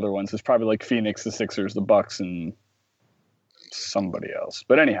off the other ones. It's probably like Phoenix, the Sixers, the Bucks, and somebody else.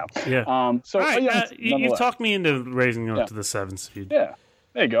 But anyhow, yeah. You've talked me into raising them up to the 7th seed. Yeah.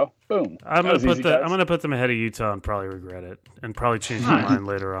 There you go. Boom. I'm gonna put them ahead of Utah and probably regret it, and probably change my mind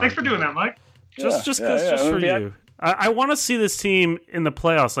later on. Thanks for doing that, Mike. Just for you. I want to see this team in the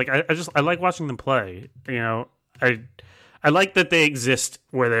playoffs. Like I like watching them play. I like that they exist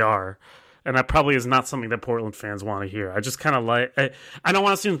where they are, and that probably is not something that Portland fans want to hear. I just kind of like. I don't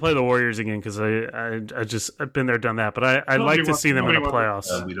want to see them play the Warriors again because I've been there, done that. But I like to see them in the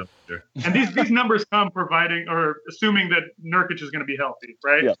playoffs. We don't. Sure. And these numbers come assuming that Nurkic is going to be healthy,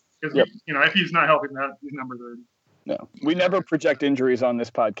 right? Yeah. Because if he's not healthy, these numbers are. No, we never project injuries on this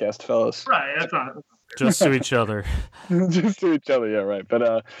podcast, fellas. Right, that's not. Just to each other. Just to each other, yeah, right. But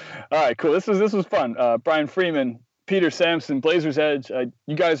all right, cool. This was fun. Brian Freeman, Peter Sampson, Blazers Edge.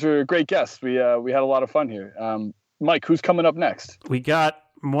 You guys are great guests. We had a lot of fun here. Mike, who's coming up next? We got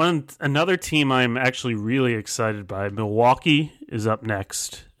another team I'm actually really excited by. Milwaukee is up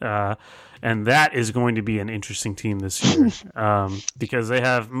next. And that is going to be an interesting team this year because they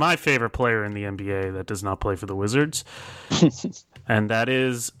have my favorite player in the NBA that does not play for the Wizards, and that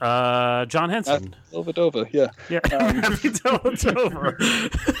is John Henson. Dellavedova, yeah. Matthew Dellavedova.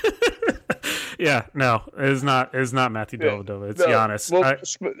 Yeah, no, it's not Matthew Dellavedova. It's Giannis. Well,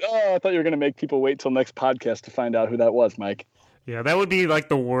 I thought you were going to make people wait till next podcast to find out who that was, Mike. Yeah, that would be like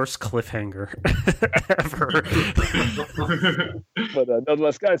the worst cliffhanger ever. But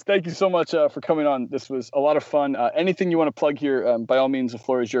nonetheless, guys, thank you so much for coming on. This was a lot of fun. Anything you want to plug here, by all means, the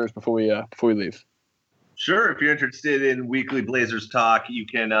floor is yours before we leave. Sure. If you're interested in weekly Blazers talk, you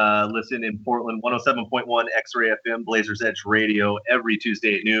can listen in Portland 107.1 X-Ray FM, Blazers Edge Radio every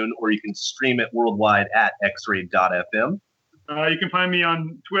Tuesday at noon, or you can stream it worldwide at xray.fm. You can find me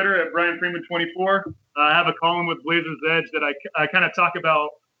on Twitter at Brian Freeman 24. I have a column with Blazers Edge that I kind of talk about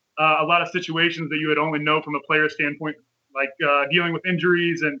a lot of situations that you would only know from a player standpoint, like dealing with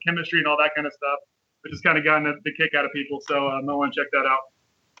injuries and chemistry and all that kind of stuff, which has kind of gotten the kick out of people. So I want to check that out.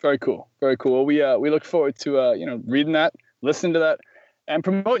 Very cool. Very cool. Well, we look forward to reading that, listening to that, and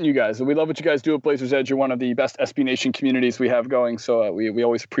promoting you guys. We love what you guys do at Blazers Edge. You're one of the best SB Nation communities we have going. So we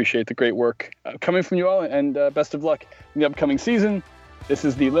always appreciate the great work coming from you all, and best of luck in the upcoming season. This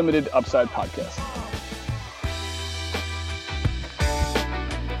is the Limited Upside Podcast.